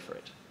remix, go for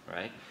it,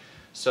 right?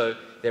 So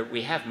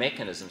we have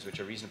mechanisms which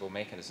are reasonable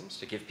mechanisms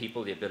to give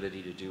people the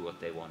ability to do what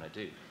they want to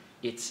do.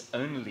 It's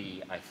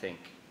only, I think,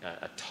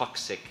 a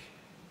toxic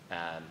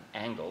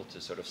angle to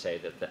sort of say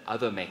that the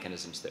other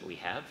mechanisms that we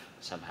have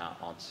somehow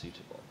aren't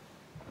suitable.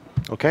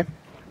 Okay.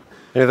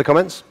 Any other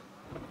comments?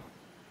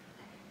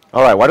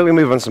 All right, why don't we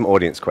move on to some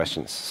audience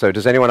questions? So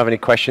does anyone have any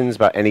questions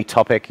about any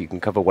topic? You can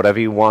cover whatever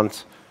you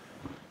want.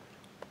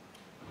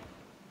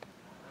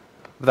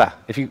 There.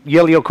 If you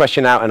yell your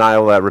question out, and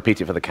I'll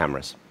repeat it for the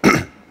cameras.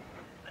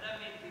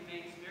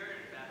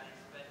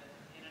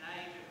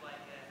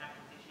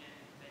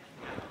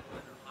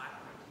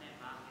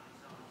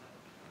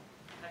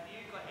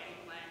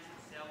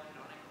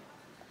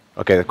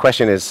 Okay, the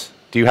question is,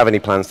 do you have any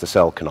plans to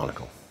sell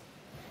Canonical?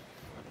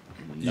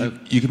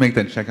 You can make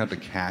that check out to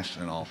cash,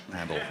 and I'll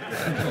handle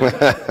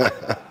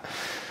it.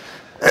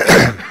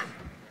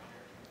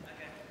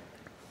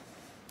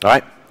 All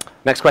right,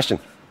 next question.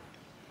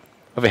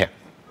 Over here.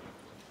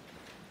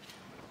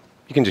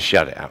 You can just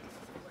shout it out.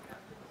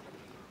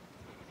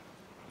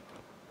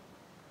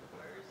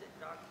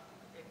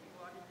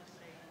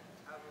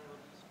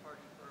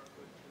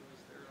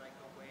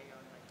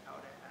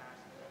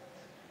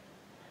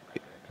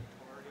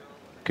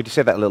 Could you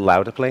say that a little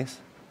louder, please? Is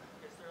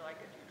there like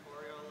a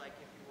tutorial, like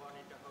if you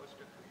wanted to host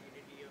a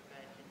community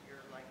event and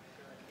you're like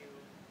a new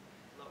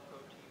LoCo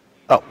team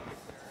leader, is there a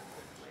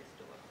good place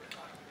to look for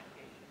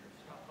documentation or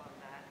stuff on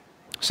that?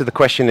 So the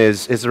question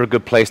is there a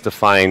good place to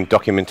find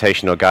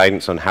documentation or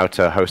guidance on how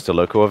to host a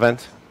LoCo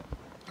event?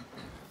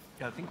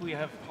 Yeah, I think we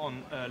have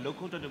on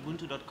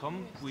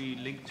loco.ubuntu.com, we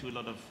link to a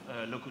lot of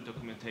LoCo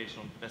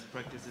documentation on best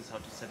practices, how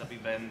to set up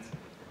events.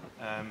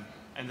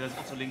 And there's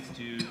also links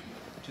to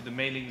the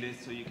mailing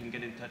list, so you can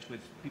get in touch with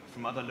people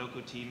from other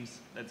LoCo teams.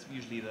 That's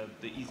usually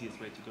the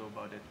easiest way to go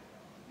about it.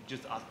 You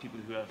just ask people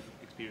who have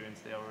experience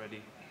there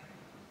already.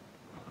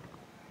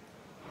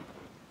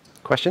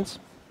 Questions?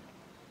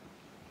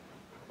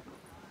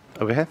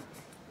 Over here.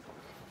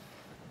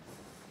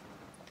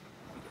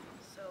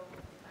 So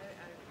I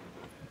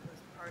was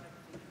part of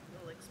the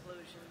little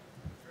explosion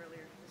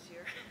earlier this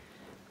year.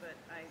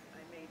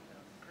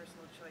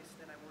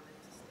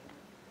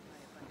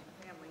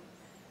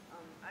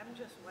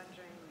 just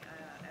wondering,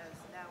 as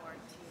now our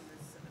team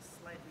is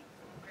slightly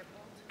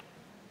crippled,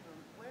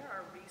 where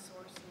are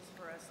resources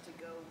for us to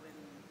go when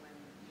we're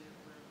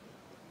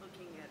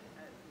looking at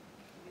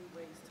new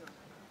ways to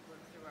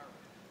work through our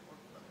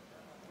workflow?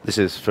 This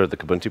is for the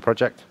Ubuntu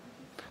project.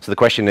 So the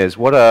question is,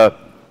 what are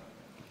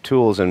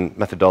tools and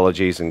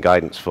methodologies and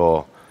guidance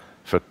for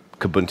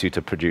Ubuntu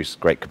to produce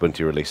great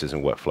Ubuntu releases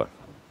and workflow?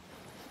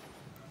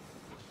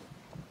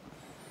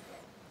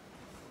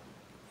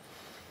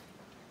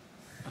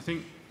 I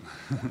think,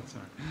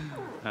 sorry.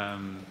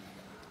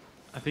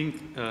 I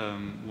think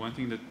one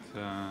thing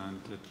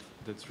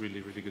that's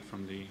really good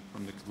from the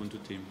Ubuntu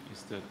team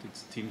is that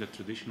it's a team that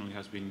traditionally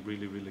has been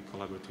really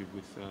collaborative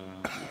with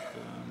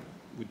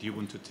the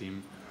Ubuntu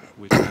team,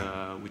 with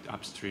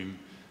upstream,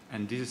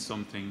 and this is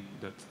something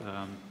that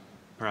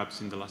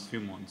perhaps in the last few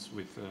months,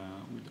 with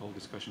all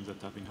discussions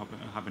that have been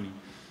happening,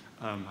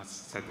 has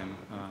set them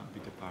a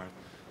bit apart.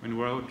 I mean,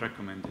 what I would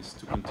recommend is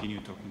to continue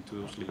talking to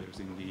those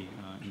leaders in the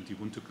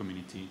Ubuntu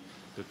community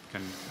that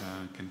can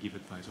give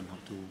advice on how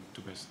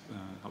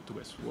to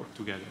best work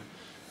together.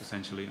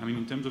 Essentially, I mean,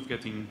 in terms of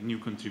getting new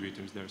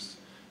contributors, there's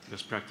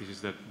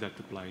practices that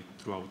apply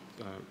throughout,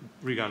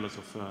 regardless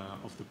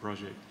of the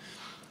project.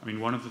 I mean,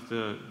 one of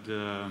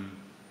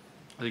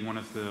I think one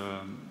of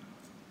the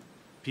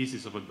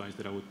pieces of advice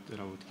that I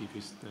would give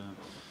is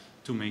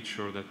to make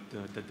sure that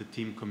the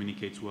team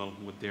communicates well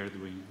what they're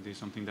doing. There's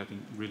something that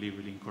really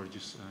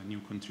encourages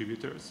new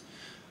contributors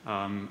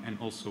and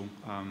also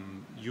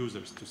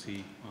users to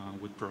see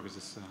what progress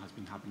has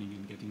been happening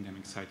and getting them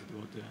excited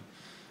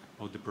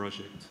about the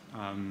project.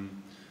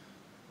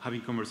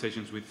 Having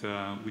conversations with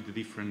the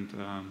different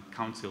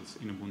councils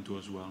in Ubuntu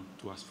as well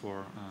to ask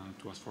for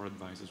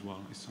advice as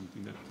well is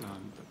something that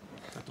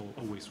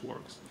always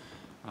works.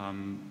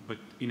 But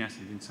in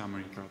essence, in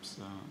summary,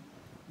 perhaps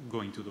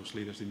going to those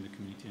leaders in the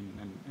community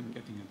and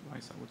getting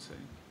advice, I would say.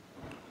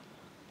 I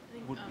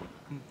think,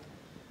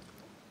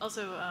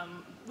 also,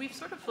 we've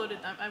sort of floated,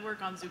 I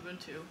work on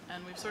Ubuntu,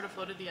 and we've sort of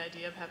floated the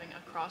idea of having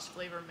a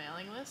cross-flavor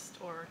mailing list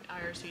or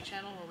IRC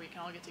channel where we can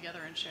all get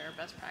together and share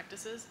best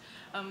practices.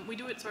 We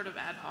do it sort of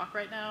ad hoc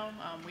right now.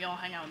 We all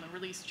hang out in the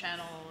release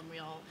channel, and we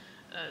all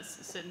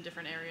sit in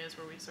different areas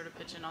where we sort of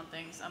pitch in on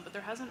things, but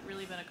there hasn't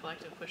really been a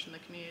collective push in the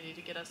community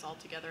to get us all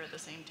together at the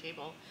same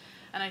table.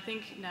 And I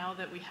think now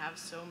that we have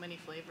so many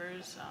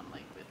flavors,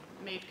 like with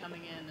Mate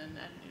coming in and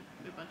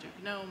Ubuntu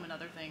GNOME and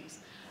other things,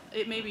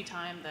 it may be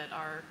time that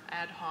our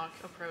ad hoc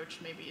approach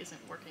maybe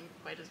isn't working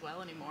quite as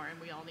well anymore, and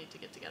we all need to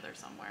get together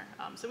somewhere.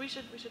 So we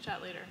should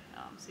chat later,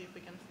 see if we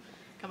can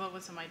come up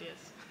with some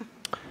ideas.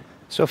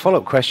 So a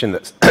follow-up question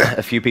that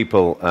a few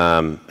people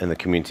in the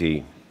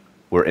community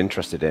were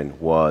interested in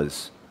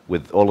was,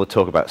 with all the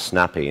talk about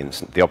Snappy and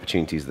the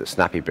opportunities that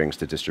Snappy brings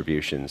to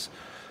distributions,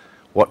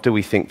 what do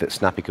we think that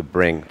Snappy could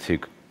bring to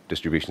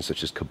distributions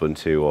such as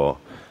Ubuntu or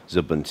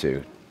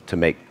Ubuntu to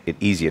make it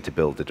easier to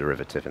build the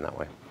derivative in that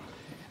way?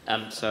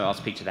 So I'll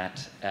speak to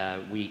that.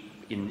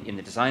 In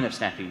the design of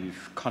Snappy,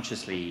 we've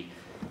consciously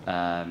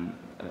factored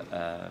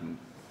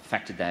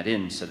that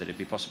in so that it'd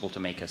be possible to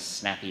make a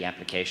Snappy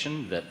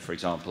application that, for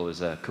example,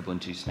 is a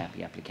Ubuntu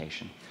Snappy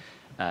application.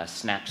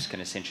 Snaps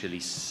can essentially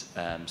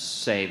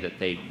say that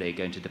they're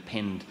going to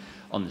depend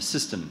on the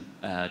system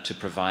to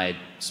provide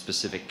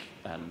specific,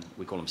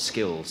 we call them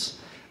skills,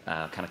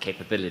 kind of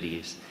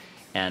capabilities.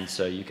 And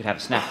so you could have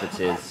a snap that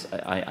says,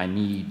 I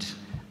need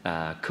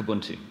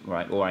Ubuntu,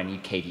 right? Or I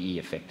need KDE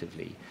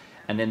effectively.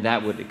 And then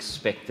that would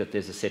expect that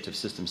there's a set of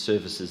system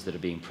services that are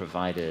being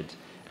provided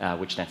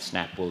which that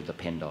snap will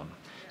depend on.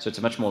 So it's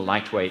a much more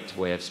lightweight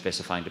way of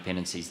specifying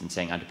dependencies than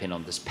saying I depend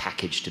on this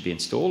package to be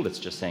installed. It's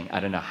just saying I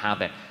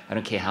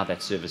don't care how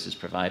that service is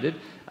provided.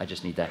 I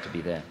just need that to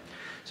be there.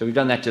 So we've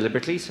done that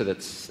deliberately so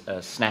that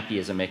Snappy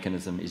as a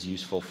mechanism is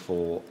useful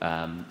for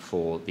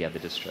the other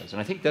distros.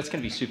 And I think that's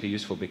going to be super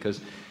useful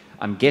because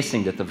I'm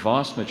guessing that the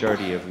vast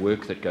majority of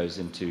work that goes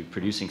into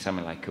producing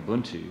something like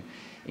Ubuntu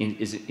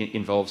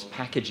involves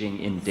packaging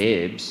in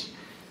debs,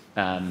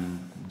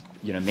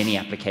 many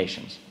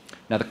applications.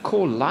 Now, the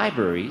core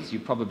libraries, you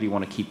probably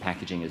want to keep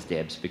packaging as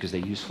debs because they're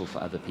useful for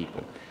other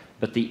people.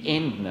 But the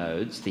end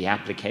nodes, the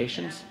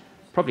applications,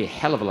 probably a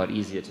hell of a lot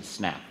easier to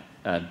snap.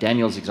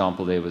 Daniel's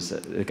example, there was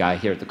a guy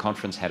here at the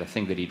conference had a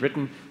thing that he'd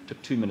written, took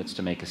 2 minutes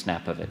to make a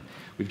snap of it.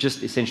 We've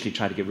just essentially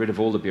tried to get rid of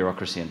all the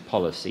bureaucracy and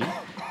policy.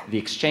 The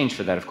exchange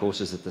for that, of course,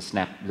 is that the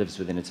snap lives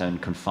within its own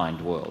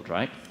confined world,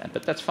 right?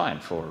 But that's fine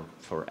for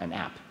an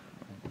app.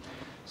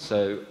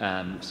 So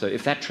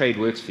if that trade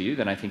works for you,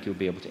 then I think you'll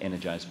be able to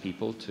energize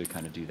people to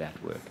kind of do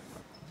that work.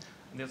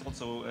 And there's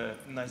also a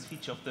nice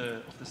feature of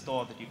the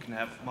store that you can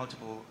have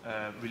multiple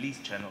release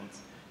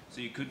channels.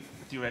 So you could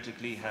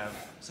theoretically have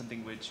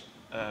something which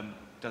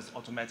does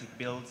automatic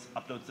builds,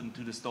 uploads them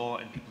to the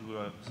store, and people who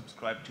are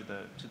subscribed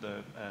to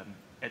the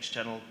Edge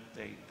channel,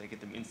 they get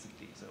them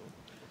instantly. So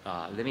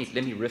let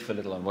me riff a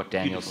little on what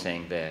Daniel's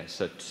saying there.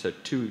 So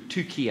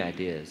two key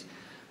ideas.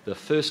 The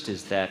first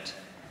is that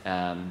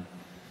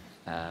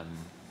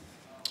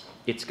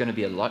it's going to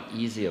be a lot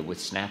easier with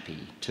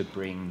Snappy to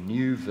bring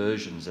new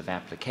versions of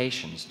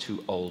applications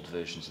to old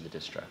versions of the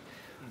distro.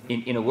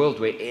 in a world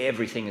where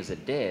everything is a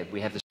deb,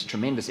 we have this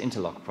tremendous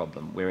interlock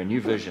problem where a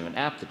new version of an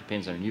app that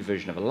depends on a new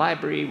version of a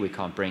library we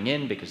can't bring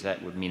in because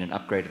that would mean an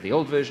upgrade of the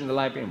old version of the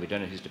library, and we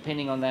don't know who's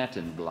depending on that,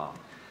 and blah.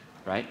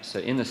 Right? So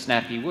in the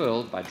snappy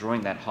world, by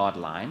drawing that hard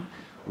line,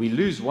 we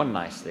lose one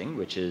nice thing,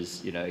 which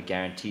is, you know, a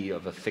guarantee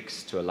of a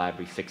fix to a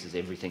library fixes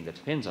everything that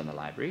depends on the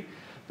library.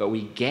 But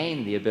we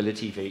gain the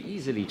ability very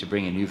easily to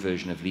bring a new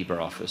version of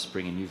LibreOffice,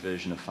 bring a new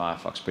version of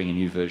Firefox, bring a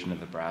new version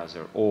of a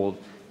browser, all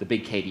the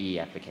big KDE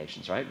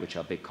applications, right, which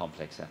are big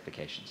complex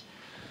applications.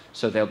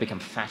 So they'll become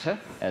fatter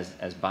as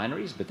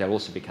binaries, but they'll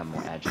also become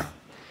more agile.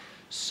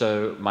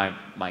 So my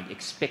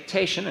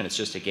expectation, and it's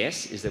just a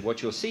guess, is that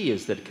what you'll see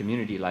is that a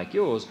community like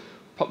yours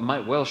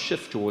might well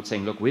shift towards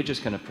saying, look, we're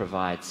just going to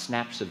provide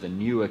snaps of the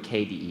newer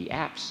KDE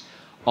apps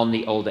on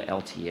the older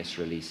LTS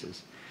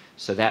releases.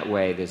 So that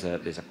way there's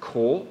a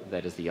core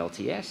that is the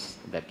LTS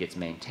that gets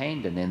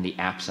maintained, and then the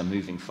apps are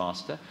moving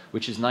faster,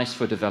 which is nice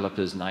for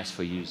developers, nice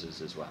for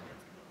users as well.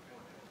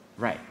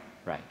 Right,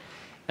 right.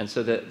 And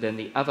so then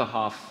the other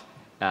half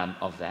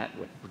of that,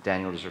 what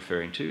Daniel is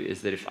referring to,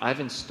 is that if I've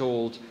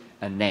installed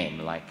a name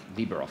like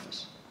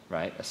LibreOffice,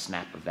 right, a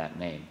snap of that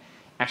name,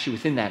 actually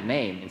within that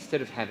name,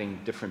 instead of having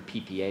different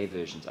PPA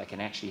versions, I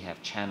can actually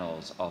have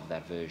channels of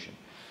that version.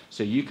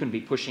 So you can be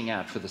pushing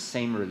out for the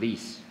same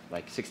release,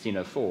 like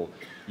 1604,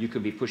 you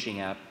can be pushing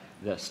out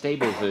the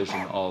stable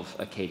version of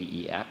a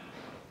KDE app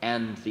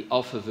and the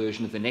alpha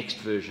version of the next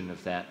version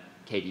of that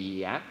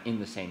KDE app in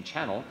the same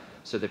channel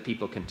so that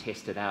people can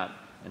test it out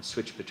and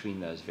switch between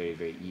those very,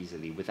 very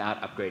easily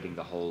without upgrading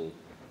the whole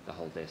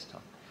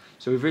desktop.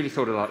 So we've really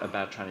thought a lot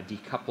about trying to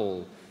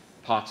decouple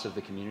parts of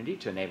the community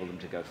to enable them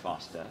to go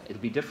faster.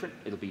 It'll be different,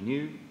 it'll be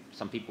new,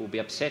 some people will be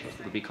upset,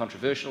 it'll be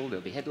controversial,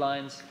 there'll be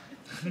headlines,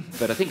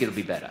 but I think it'll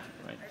be better,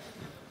 right?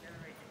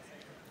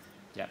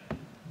 Yeah.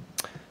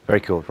 Very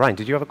cool. Ryan,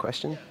 did you have a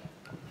question?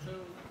 So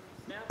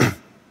Snappy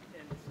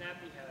and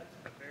Snappy has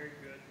a very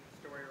good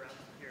story around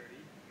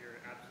security.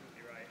 You're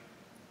absolutely right.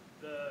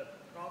 The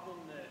problem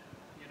that,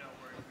 you know,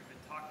 we've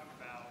been talking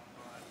about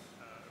on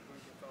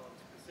Ubuntu phone,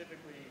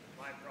 specifically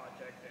my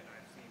project, and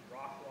I've seen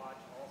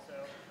Rockwatch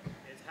also,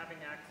 is having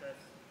access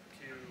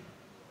to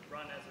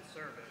run as a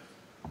service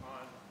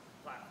on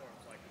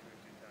platforms like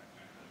Ubuntu Touch.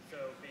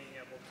 So being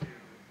able to,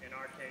 in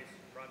our case,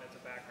 run as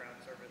a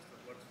background service that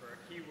looks for a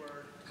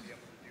keyword, to be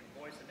able to do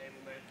voice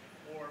enablement,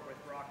 or with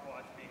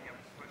Rockwatch being able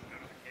to push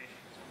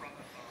notifications from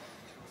the phone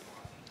to a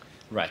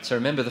watch. Right, so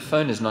remember the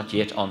phone is not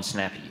yet on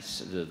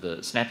Snappies. The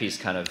Snappies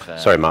kind of...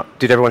 Sorry, Mark.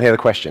 Did everyone hear the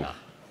question?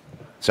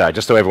 Sorry,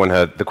 just so everyone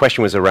heard. The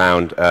question was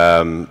around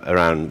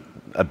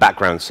a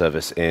background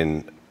service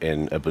in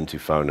Ubuntu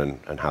phone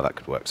and how that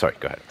could work. Sorry,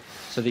 go ahead.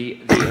 So the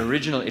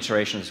original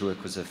iteration of this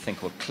work was a thing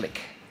called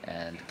Click.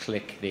 And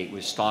Click, they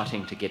were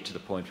starting to get to the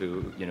point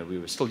where we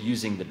were still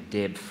using the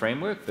deb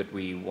framework, but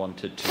we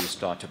wanted to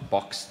start to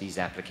box these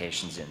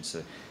applications in.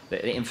 So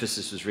the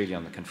emphasis was really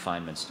on the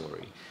confinement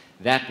story.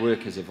 That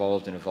work has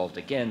evolved and evolved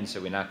again,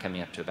 so we're now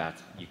coming up to about,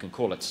 you can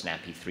call it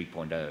Snappy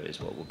 3.0 is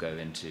what we'll go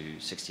into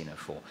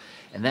 1604.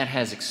 And that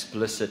has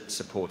explicit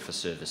support for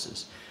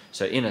services.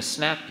 So in a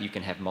snap, you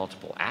can have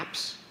multiple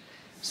apps.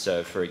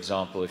 So for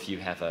example, if you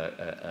have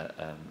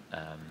a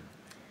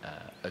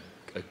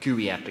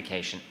GUI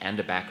application and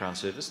a background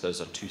service,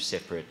 those are two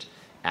separate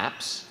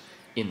apps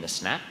in the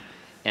snap,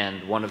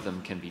 and one of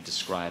them can be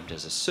described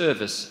as a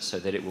service so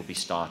that it will be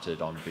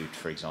started on boot,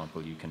 for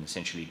example. You can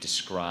essentially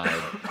describe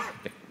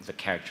the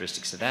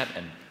characteristics of that,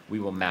 and we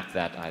will map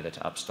that either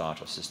to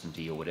Upstart or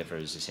Systemd or whatever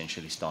is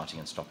essentially starting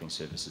and stopping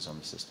services on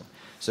the system.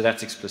 So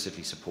that's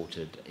explicitly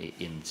supported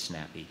in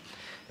Snappy.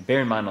 And bear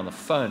in mind, on the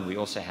phone, we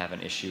also have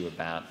an issue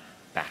about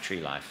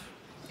battery life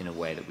in a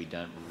way that we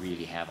don't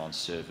really have on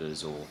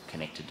servers or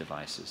connected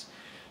devices.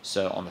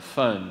 So on the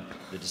phone,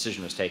 the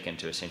decision was taken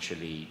to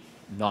essentially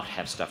not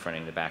have stuff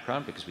running in the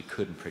background because we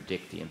couldn't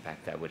predict the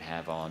impact that would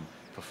have on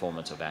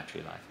performance or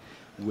battery life.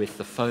 With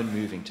the phone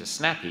moving to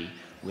Snappy,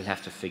 we'll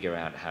have to figure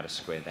out how to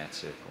square that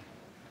circle.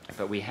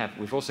 But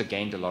we've also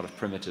gained a lot of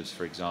primitives,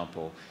 for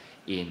example,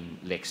 in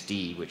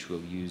LexD, which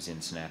we'll use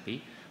in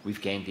Snappy. We've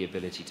gained the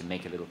ability to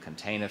make a little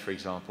container, for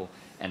example,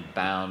 and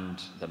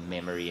bound the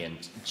memory and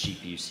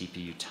GPU,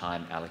 CPU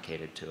time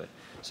allocated to it.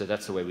 So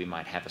that's the way we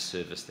might have a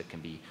service that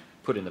can be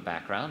put in the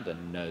background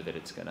and know that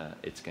it's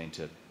going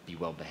to be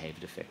well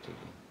behaved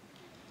effectively.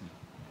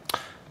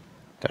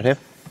 Down here.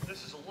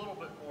 This is a little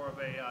bit more of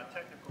a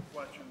technical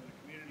question than a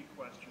community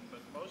question, but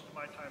most of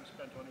my time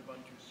spent on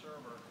Ubuntu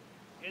server.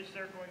 Is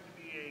there going to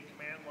be a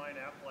command line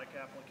app-like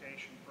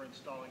application for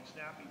installing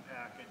Snappy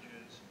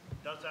packages?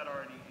 Does that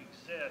already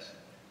exist?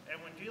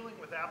 And when dealing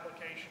with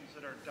applications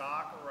that are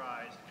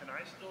Dockerized, can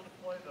I still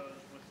deploy those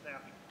with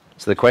Snappy?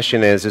 So the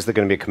question is there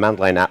going to be a command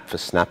line app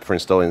for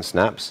installing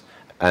snaps?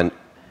 And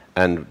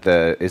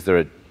is there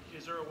a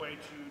way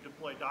to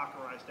deploy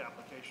Dockerized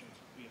applications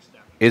via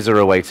Snappy? Is there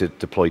a way to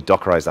deploy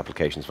Dockerized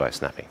applications via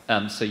Snappy?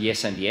 So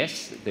yes and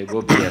yes. There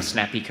will be a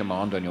Snappy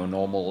command on your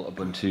normal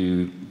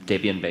Ubuntu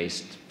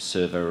Debian-based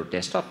server or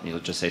desktop. You'll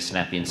just say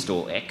Snappy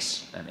install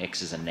X, and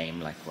X is a name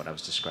like what I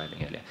was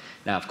describing earlier.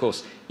 Now, of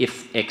course,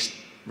 if X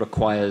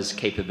requires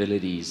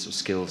capabilities or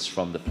skills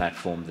from the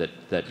platform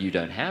that you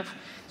don't have.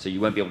 So you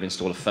won't be able to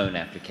install a phone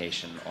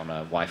application on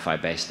a Wi-Fi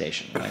base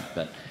station, right?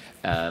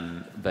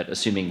 But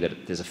assuming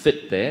that there's a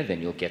fit there,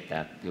 then you'll get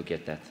that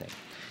thing.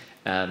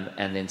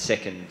 And then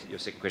your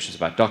second question is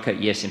about Docker.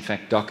 Yes, in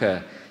fact,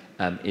 Docker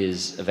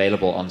is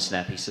available on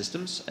Snappy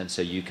systems, and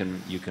so you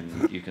can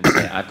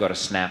say, I've got a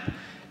Snap,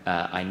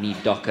 I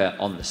need Docker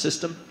on the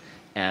system,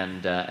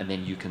 and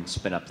then you can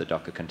spin up the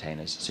Docker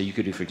containers. So you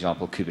could do, for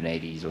example,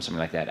 Kubernetes or something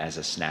like that as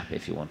a Snap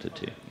if you wanted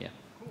to. Yeah.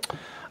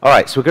 All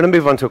right, so we're going to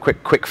move on to a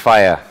quick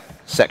fire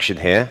section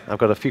here. I've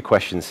got a few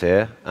questions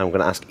here. I'm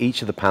going to ask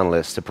each of the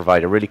panelists to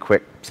provide a really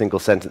quick single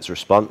sentence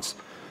response,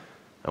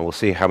 and we'll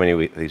see how many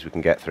of these we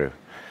can get through.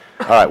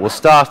 All right, we'll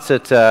start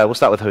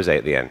with Jose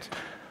at the end.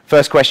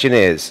 First question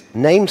is,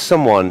 name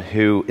someone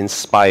who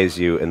inspires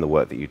you in the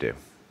work that you do.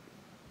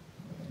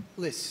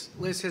 Liz.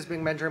 Liz has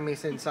been mentoring me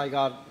since I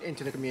got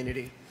into the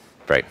community.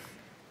 Great.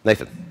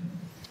 Nathan.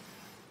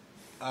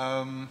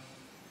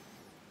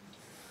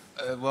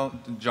 Well,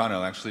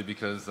 Jono, actually,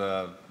 because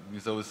he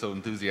was always so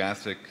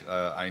enthusiastic.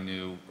 I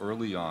knew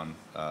early on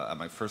at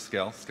my first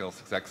Scale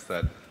 6X,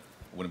 that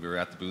when we were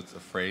at the booth,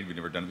 afraid, we'd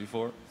never done it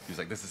before. He was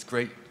like, this is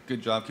great,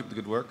 good job, keep up the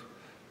good work.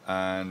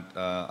 And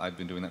I've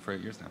been doing that for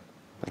 8 years now.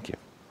 Thank you.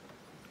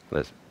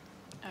 Liz.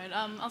 All right,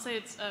 I'll say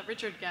it's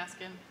Richard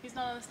Gaskin. He's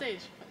not on the stage,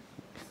 but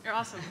you're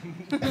awesome.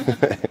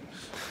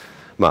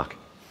 Mark.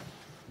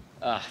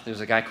 There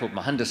was a guy called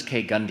Mohandas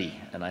K. Gandhi,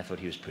 and I thought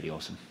he was pretty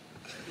awesome.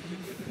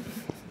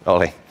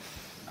 Ollie.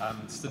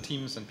 It's the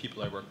teams and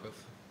people I work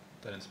with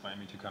that inspire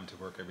me to come to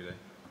work every day.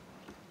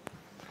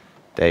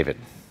 David.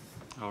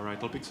 All right,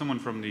 I'll pick someone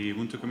from the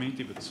Ubuntu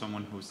community, but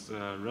someone who's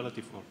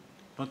relative,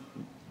 or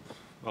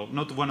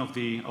not one of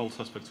the all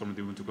suspects from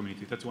the Ubuntu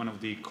community. That's one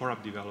of the core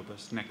app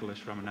developers,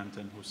 Nekalesh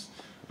Ramanathan, who's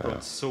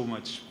brought so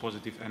much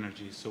positive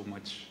energy, so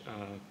much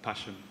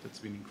passion. That's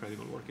been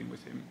incredible working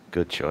with him.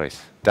 Good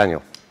choice.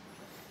 Daniel.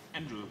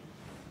 Andrew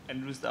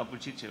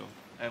Starbuciccio.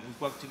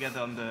 We've worked together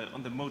on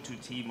the Motu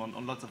team,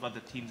 on lots of other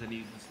teams, and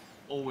he was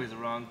always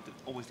around,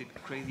 always did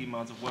crazy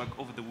amounts of work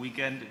over the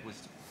weekend. It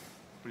was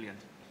brilliant.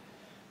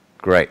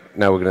 Great.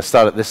 Now we're going to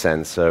start at this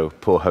end, so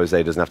poor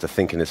Jose doesn't have to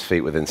think in his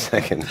feet within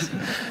seconds.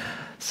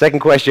 Second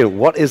question,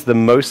 what is the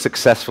most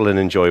successful and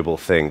enjoyable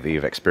thing that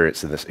you've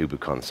experienced in this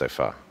Ubucon so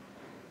far?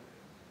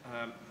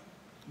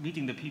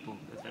 Meeting the people.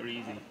 That's very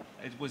easy.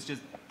 It was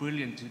just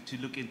brilliant to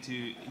look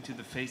into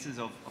the faces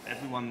of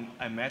everyone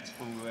I met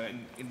when we were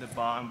in the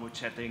bar and were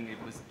chatting. It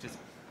was just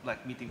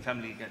like meeting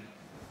family again.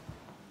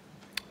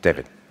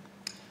 David.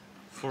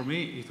 For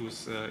me, it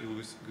was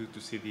good to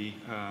see the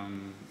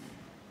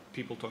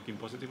people talking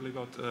positively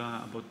about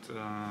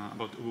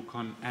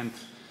Ubucon, and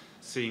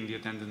seeing the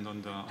attendance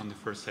on the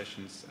first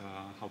sessions,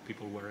 how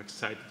people were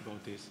excited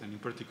about this, and in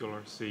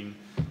particular seeing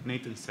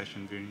Nathan's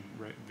session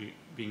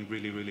being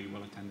really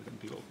well attended, and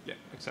people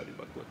excited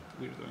about what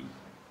we're doing.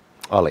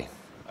 Ollie.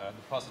 The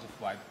positive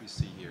vibe we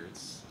see here.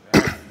 It's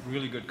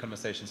really good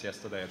conversations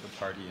yesterday at the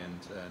party,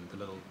 and the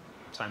little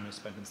time we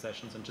spent in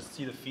sessions, and just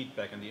see the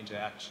feedback and the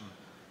interaction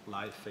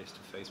live face to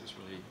face was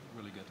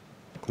really good.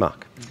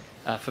 Mark.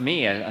 For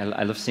me,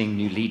 I love seeing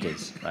new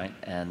leaders, right?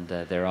 And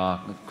there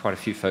are quite a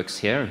few folks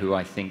here who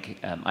I think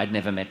I'd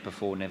never met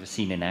before, never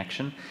seen in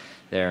action.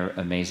 They're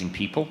amazing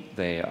people.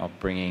 They are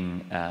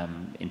bringing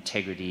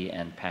integrity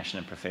and passion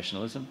and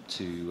professionalism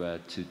to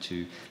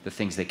the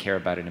things they care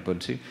about in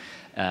Ubuntu.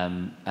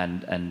 And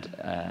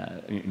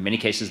in many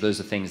cases, those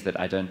are things that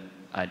I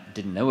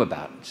didn't know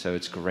about. So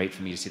it's great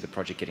for me to see the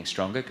project getting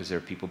stronger, because there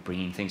are people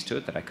bringing things to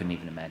it that I couldn't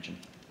even imagine.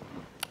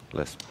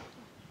 Liz.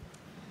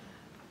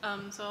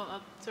 So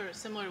sort of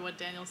similar to what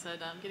Daniel said,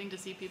 getting to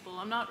see people.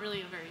 I'm not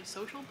really a very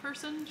social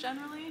person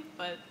generally,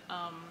 but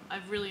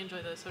I've really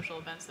enjoyed the social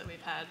events that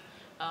we've had.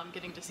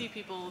 Getting to see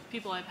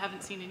people I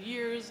haven't seen in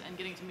years, and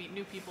getting to meet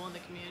new people in the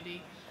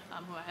community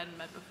who I hadn't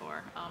met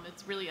before.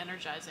 It's really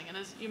energizing. And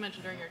as you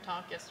mentioned during your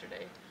talk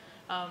yesterday,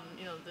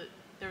 you know,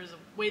 there was a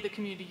way the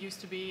community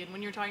used to be, and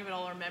when you're talking about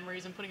all our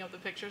memories and putting up the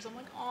pictures, I'm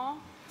like, aw.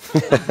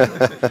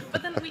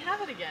 But then we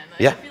have it again.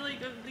 Yeah. I feel like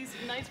these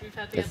nights we've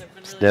had together have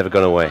been really never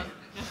gone away.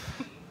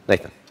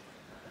 Nathan.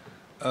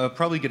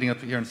 Probably getting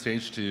up here on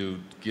stage to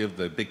give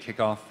the big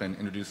kickoff and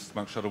introduce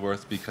Mark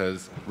Shuttleworth,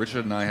 because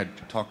Richard and I had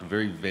talked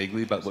very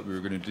vaguely about what we were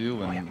going to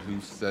do and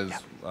who says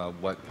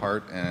what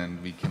part,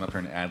 and we came up here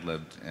and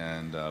ad-libbed,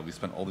 and we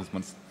spent all these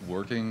months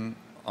working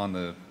on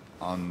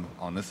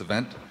this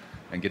event,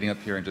 and getting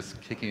up here and just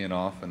kicking it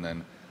off, and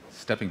then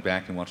stepping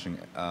back and watching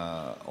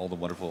all the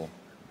wonderful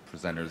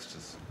presenters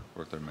just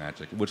work their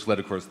magic, which led,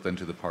 of course, then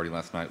to the party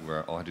last night,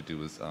 where all I had to do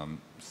was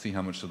see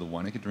how much of the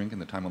wine I could drink in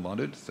the time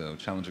allotted, so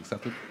challenge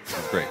accepted. It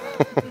was great.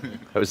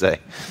 Jose.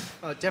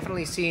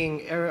 Definitely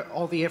seeing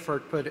all the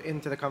effort put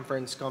into the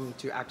conference come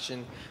to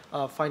action.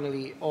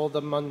 Finally, all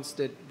the months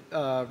that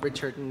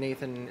Richard and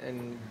Nathan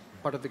and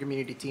part of the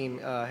community team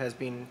has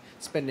been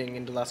spending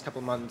in the last couple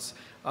of months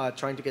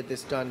trying to get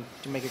this done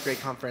to make a great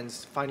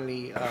conference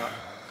finally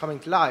coming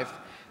to life.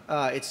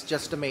 It's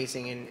just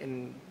amazing,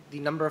 and the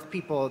number of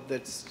people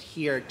that's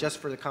here just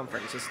for the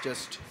conference is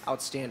just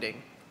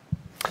outstanding.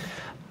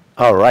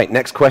 All right,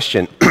 next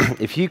question.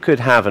 If you could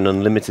have an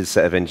unlimited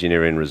set of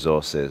engineering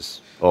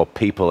resources or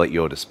people at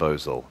your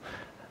disposal,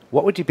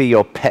 what would be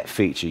your pet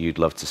feature you'd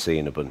love to see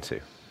in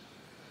Ubuntu?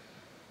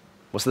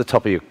 What's at the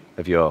top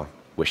of your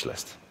wish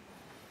list?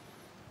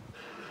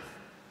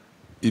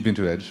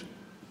 Ubuntu Edge.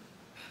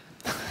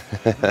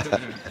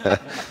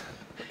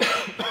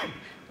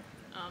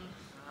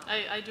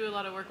 I do a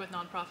lot of work with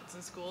nonprofits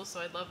in schools, so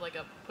I'd love like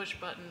a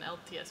push-button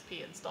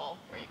LTSP install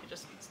where you could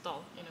just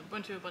install,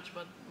 Ubuntu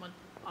on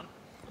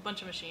a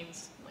bunch of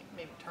machines, like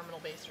maybe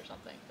terminal-based or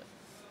something.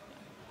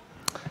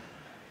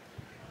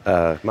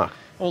 But, Mark.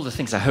 All the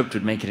things I hoped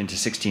would make it into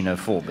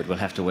 1604, but we'll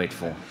have to wait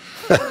for.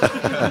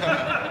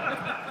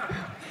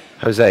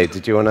 Jose,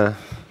 did you want to?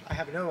 I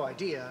have no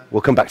idea.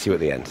 We'll come back to you at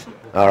the end.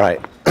 All right.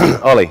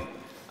 Ollie.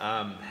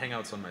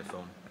 Hangouts on my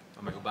phone,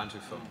 on my Ubuntu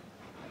phone.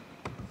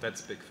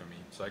 That's big for me,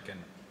 so I can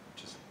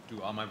just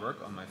do all my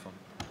work on my phone.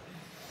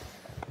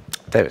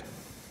 David.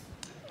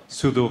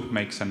 Sudo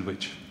make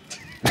sandwich.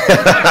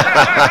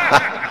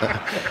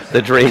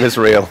 The dream is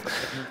real.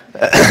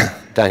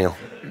 Daniel.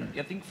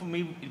 I think for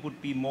me it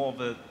would be more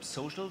of a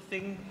social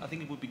thing. I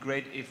think it would be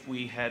great if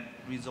we had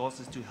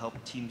resources to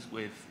help teams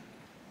with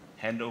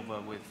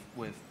handover,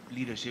 with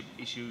leadership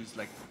issues,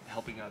 like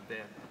helping out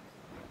there.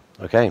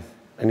 Okay.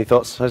 Any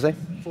thoughts, Jose?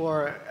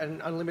 For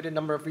an unlimited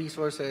number of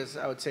resources,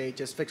 I would say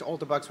just fix all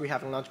the bugs we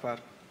have in Launchpad.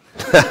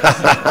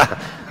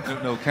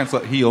 No, cancel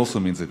it. He also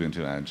means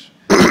Ubuntu Edge.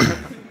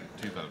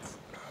 2 votes.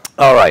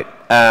 All right.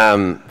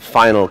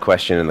 Final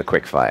question in the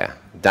quickfire.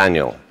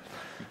 Daniel,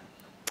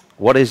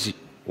 what is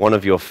one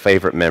of your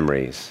favorite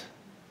memories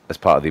as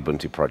part of the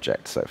Ubuntu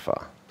project so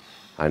far?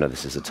 I know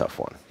this is a tough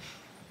one.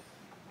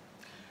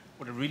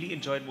 What I really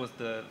enjoyed was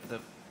the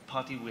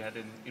party we had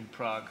in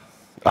Prague.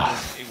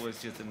 It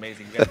was just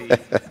amazing. We had the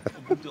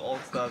Ubuntu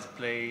All-Stars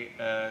play.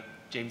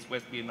 James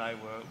Westby and I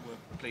were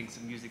playing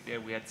some music there.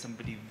 We had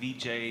somebody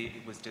VJ.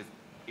 It was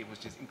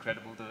just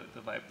incredible,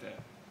 the vibe there.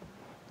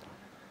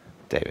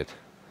 David.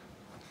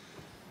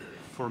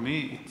 For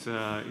me,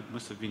 it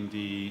must have been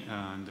the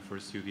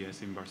first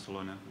UDS in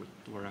Barcelona,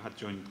 where I had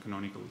joined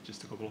Canonical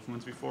just a couple of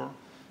months before.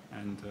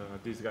 And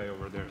this guy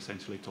over there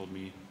essentially told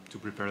me to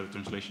prepare the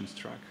translations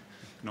track.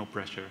 No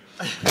pressure.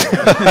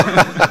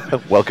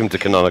 Welcome to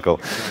Canonical.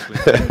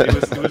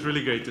 Exactly. It was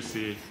really great to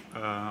see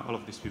all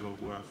of these people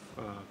who have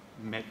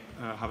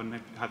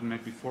hadn't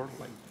met before,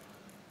 like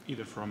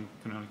either from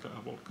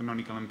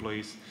Canonical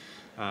employees,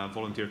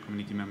 volunteer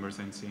community members,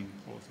 and seeing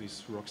all of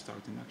these rock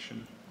stars in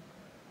action.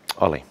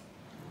 Ollie.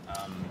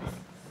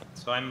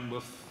 So I'm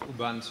with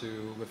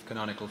Ubuntu, with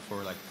Canonical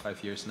for like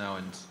 5 years now,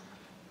 and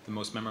the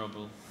most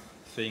memorable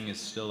thing is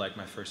still like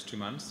my first 2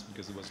 months,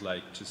 because it was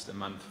like just a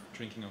month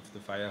drinking off the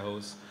fire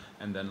hose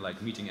and then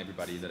like meeting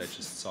everybody that I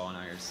just saw in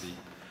IRC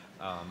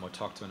or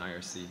talked to in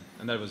IRC,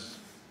 and that was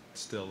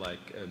still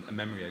like a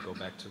memory I go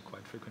back to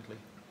quite frequently.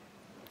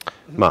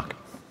 Mark.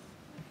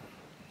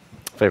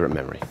 Favorite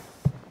memory?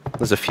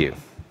 There's a few.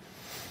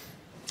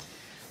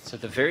 So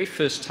the very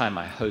first time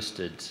I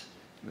hosted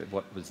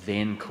what was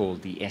then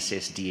called the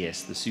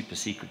SSDS, the Super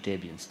Secret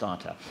Debian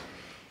Startup,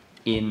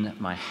 in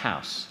my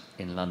house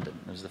in London.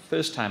 It was the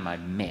first time I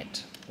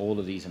met all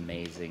of these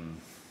amazing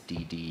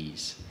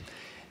DDs.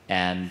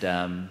 And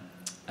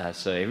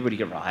so everybody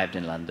arrived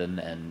in London,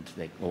 and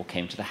they all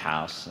came to the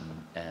house,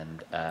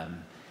 and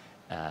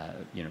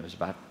it was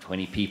about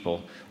 20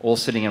 people all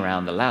sitting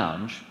around the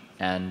lounge,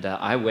 and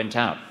I went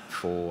out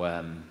for,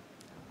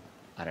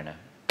 I don't know,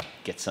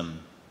 get some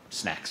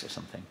snacks or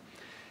something.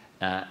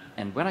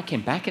 And when I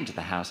came back into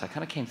the house, I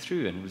kind of came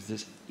through, and it was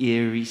this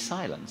eerie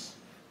silence.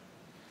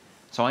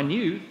 So I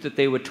knew that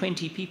there were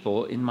 20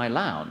 people in my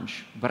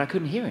lounge, but I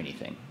couldn't hear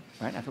anything,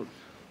 right? I thought,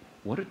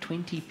 what are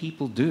 20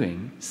 people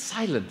doing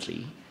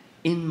silently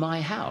in my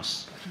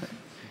house?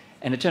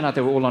 And it turned out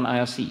they were all on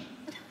IRC.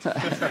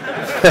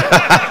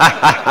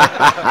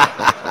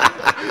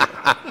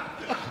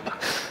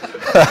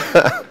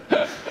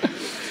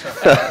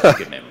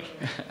 Good memory.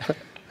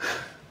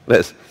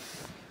 Liz.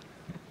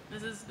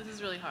 This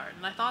is really hard,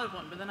 and I thought of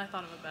one, but then I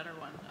thought of a better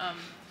one.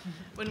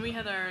 When we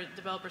had our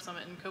developer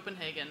summit in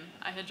Copenhagen,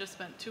 I had just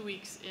spent 2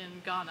 weeks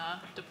in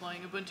Ghana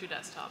deploying Ubuntu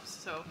desktops.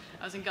 So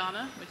I was in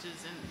Ghana, which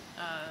is in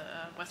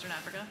Western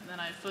Africa. Then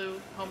I flew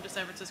home to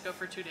San Francisco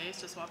for 2 days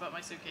to swap out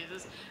my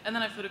suitcases. And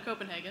then I flew to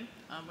Copenhagen,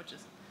 which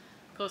is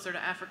closer to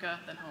Africa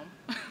than home.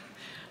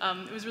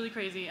 It was really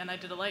crazy, and I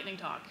did a lightning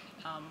talk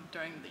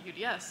during the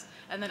UDS.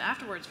 And then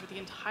afterwards, for the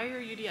entire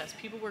UDS,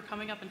 people were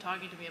coming up and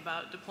talking to me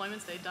about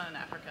deployments they'd done in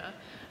Africa,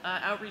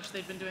 outreach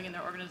they'd been doing in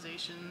their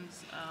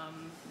organizations,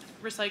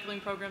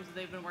 recycling programs that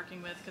they've been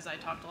working with, because I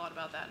talked a lot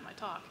about that in my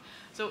talk.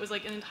 So it was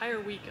like an entire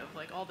week of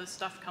like all this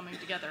stuff coming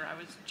together. I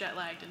was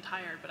jet-lagged and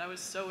tired, but I was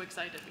so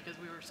excited because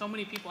we were so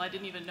many people I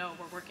didn't even know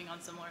were working on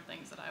similar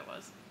things that I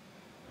was.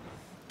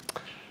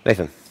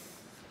 Nathan.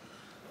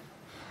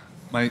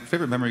 My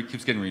favorite memory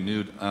keeps getting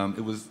renewed.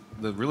 It was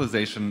the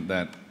realization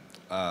that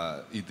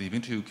the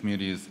Ubuntu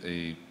community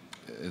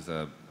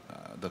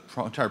the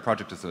entire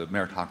project is a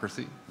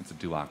meritocracy. It's a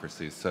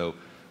duocracy. So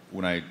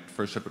when I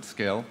first showed up at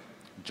Scale,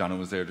 Jono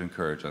was there to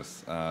encourage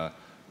us.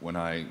 when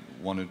I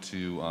wanted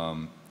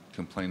to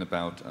complain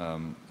about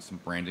some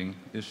branding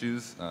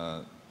issues.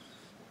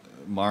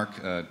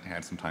 Mark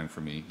had some time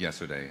for me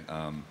yesterday.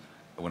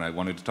 When I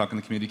wanted to talk in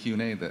the community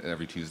Q&A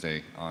every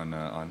Tuesday on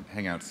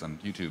Hangouts on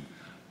YouTube,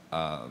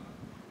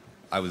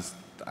 I was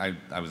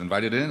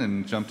invited in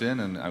and jumped in,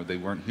 and they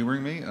weren't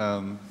humoring me.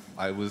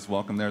 I was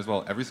welcome there as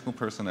well. Every single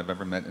person I've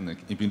ever met in the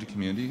Ubuntu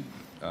community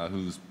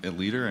who's a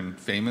leader and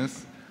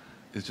famous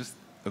is just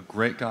a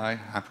great guy,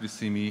 happy to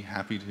see me,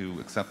 happy to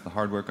accept the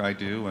hard work I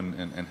do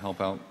and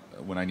help out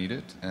when I need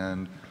it.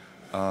 And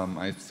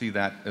I see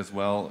that as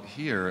well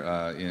here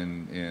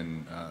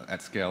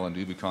at scale and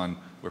Ubucon,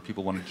 where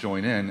people want to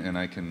join in, and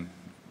I can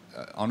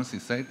honestly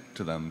say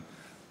to them,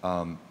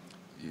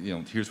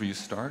 here's where you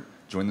start,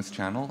 join this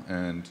channel,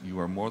 and you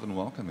are more than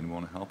welcome, and we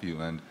want to help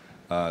you. And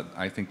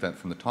I think that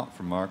from the top,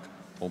 from Mark,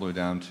 all the way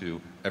down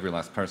to every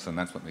last person,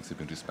 that's what makes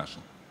Ubuntu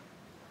special.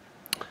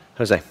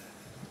 Jose.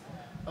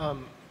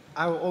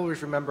 I will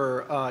always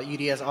remember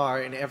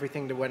UDSR and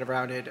everything that went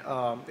around it.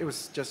 It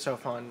was just so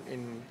fun,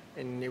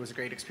 and it was a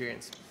great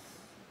experience.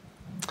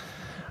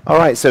 All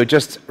right, so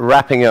just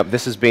wrapping up,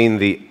 this has been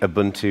the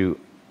Ubuntu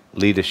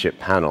leadership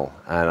panel,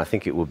 and I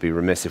think it would be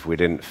remiss if we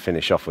didn't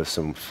finish off with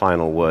some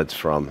final words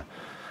from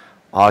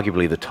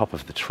arguably the top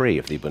of the tree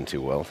of the Ubuntu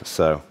world.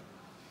 So,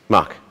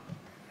 Mark,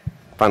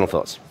 final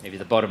thoughts. Maybe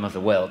the bottom of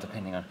the well,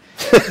 depending on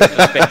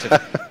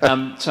perspective.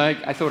 So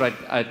I thought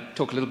I'd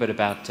talk a little bit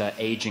about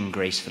aging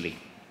gracefully.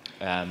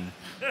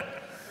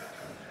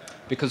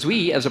 Because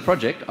we, as a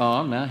project,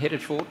 are now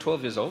headed for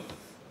 12 years old,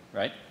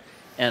 right?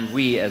 And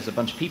we, as a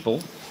bunch of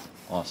people,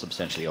 are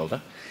substantially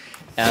older.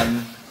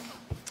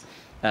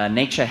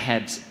 Nature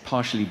had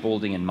partially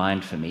balding in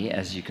mind for me.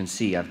 As you can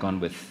see, I've gone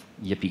with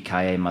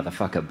yippee-ki-yay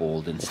motherfucker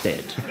bald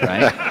instead,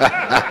 right?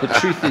 The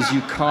truth is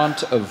you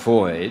can't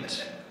avoid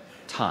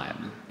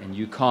time, and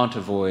you can't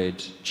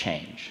avoid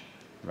change,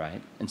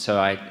 right? And so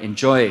I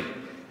enjoy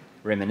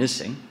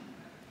reminiscing,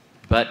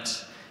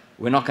 but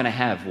we're not going to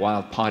have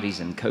wild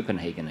parties in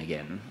Copenhagen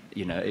again.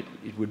 You know, it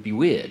would be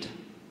weird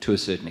to a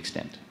certain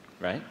extent,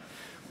 right?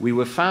 We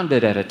were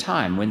founded at a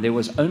time when there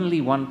was only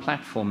one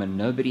platform and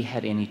nobody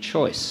had any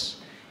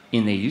choice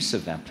in their use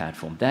of that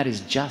platform. That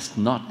is just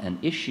not an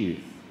issue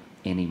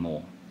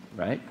anymore,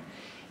 right?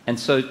 And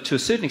so to a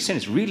certain extent,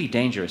 it's really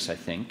dangerous, I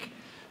think,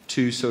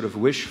 to sort of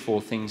wish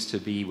for things to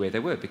be where they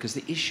were, because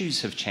the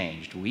issues have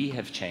changed. We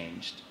have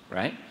changed,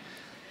 right?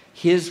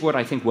 Here's what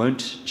I think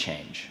won't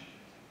change,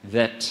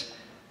 that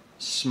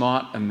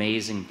smart,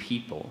 amazing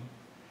people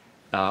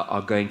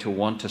are going to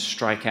want to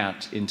strike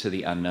out into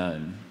the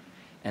unknown,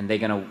 and they're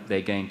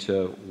going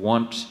to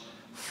want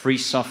free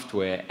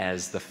software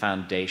as the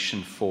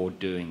foundation for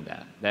doing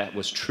that. That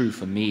was true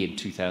for me in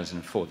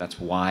 2004. That's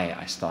why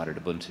I started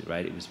Ubuntu,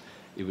 right?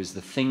 It was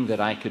the thing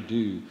that I could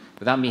do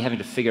without me having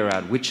to figure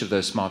out which of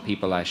those smart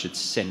people I should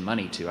send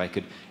money to. I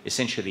could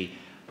essentially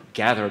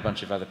gather a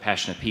bunch of other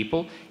passionate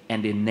people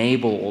and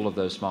enable all of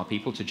those smart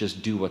people to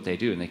just do what they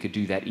do. And they could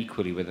do that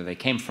equally, whether they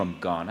came from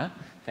Ghana,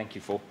 thank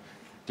you for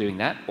doing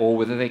that, or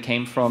whether they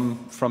came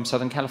from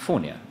Southern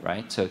California,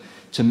 right? So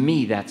to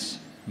me, that's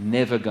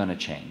never going to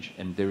change.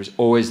 And there is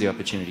always the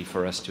opportunity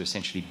for us to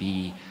essentially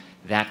be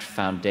that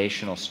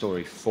foundational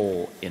story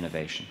for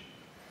innovation.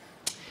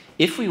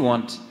 If we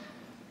want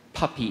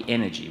puppy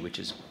energy, which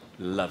is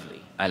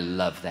lovely, I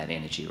love that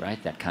energy,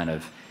 right? That kind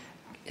of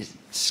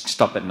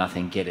stop at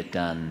nothing, get it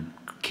done,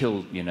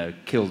 kill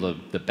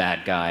the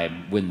bad guy,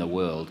 win the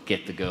world,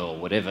 get the girl,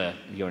 whatever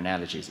your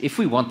analogy is. If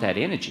we want that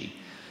energy,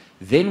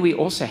 then we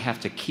also have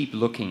to keep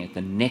looking at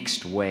the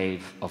next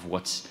wave of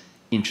what's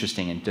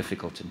interesting and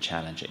difficult and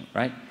challenging,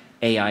 right?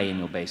 AI in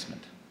your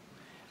basement,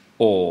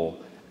 or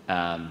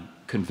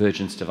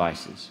convergence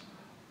devices,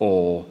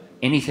 or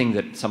anything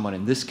that someone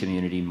in this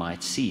community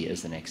might see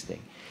as the next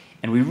thing.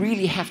 And we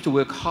really have to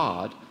work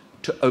hard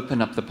to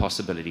open up the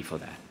possibility for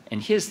that.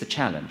 And here's the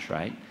challenge,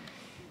 right?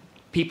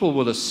 People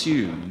will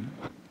assume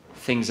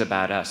things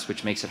about us,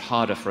 which makes it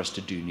harder for us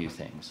to do new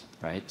things,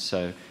 right?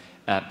 So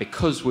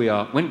because we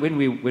are, when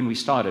we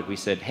started, we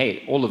said,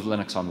 hey, all of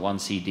Linux on one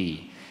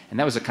CD. And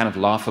that was a kind of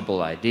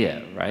laughable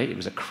idea, right? It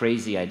was a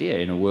crazy idea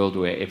in a world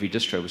where every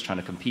distro was trying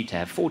to compete to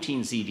have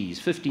 14 CDs,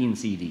 15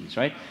 CDs,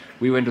 right?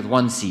 We went with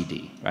one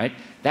CD, right?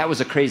 That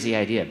was a crazy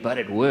idea, but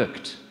it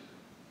worked,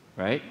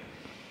 right?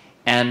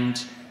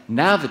 And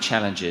now the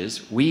challenge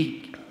is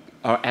we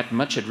are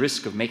much at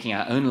risk of making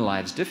our own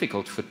lives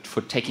difficult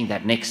for taking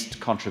that next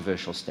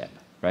controversial step,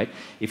 right?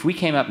 If we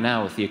came up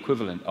now with the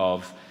equivalent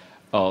of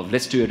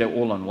let's do it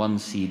all on one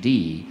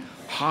CD,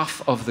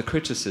 half of the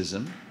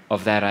criticism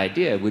of that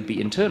idea would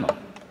be internal,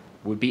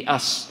 would be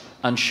us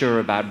unsure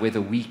about whether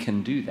we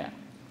can do that,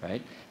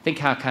 right? Think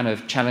how kind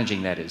of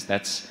challenging that is.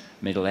 That's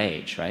middle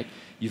age, right?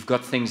 You've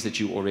got things that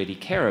you already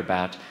care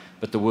about,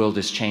 but the world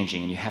is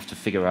changing, and you have to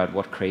figure out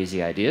what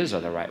crazy ideas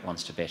are the right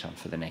ones to bet on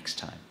for the next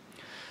time.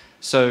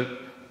 So,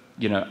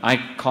 you know, I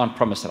can't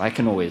promise that I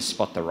can always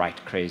spot the right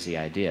crazy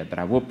idea, but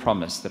I will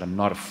promise that I'm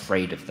not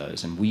afraid of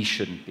those, and we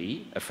shouldn't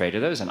be afraid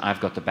of those, and I've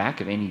got the back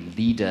of any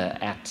leader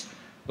at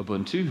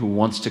Ubuntu who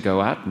wants to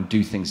go out and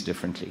do things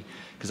differently.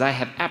 Because I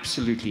have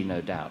absolutely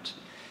no doubt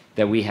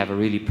that we have a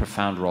really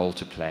profound role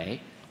to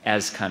play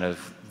as kind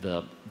of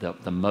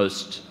the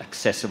most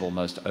accessible,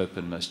 most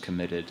open, most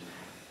committed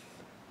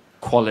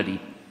quality,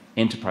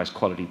 enterprise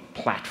quality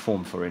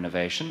platform for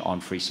innovation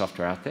on free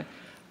software out there.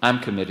 I'm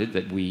committed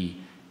that we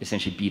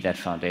essentially be that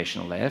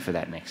foundational layer for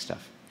that next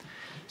stuff.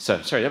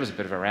 So, sorry, that was a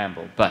bit of a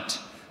ramble, but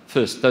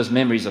first, those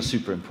memories are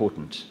super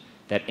important.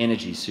 That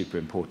energy is super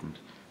important.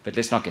 But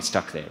let's not get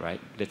stuck there,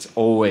 right? Let's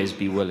always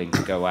be willing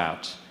to go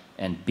out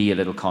and be a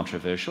little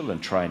controversial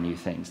and try new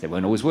things. They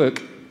won't always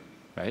work,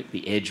 right?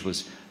 The Edge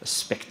was a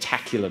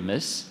spectacular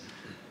miss,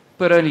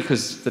 but only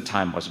because the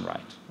time wasn't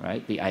right,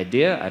 right? The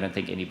idea, I don't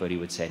think anybody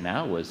would say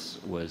now, was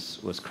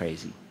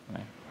crazy,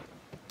 right?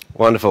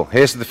 Wonderful.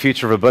 Here's to the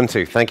future of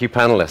Ubuntu. Thank you,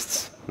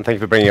 panelists, and thank you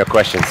for bringing your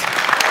questions.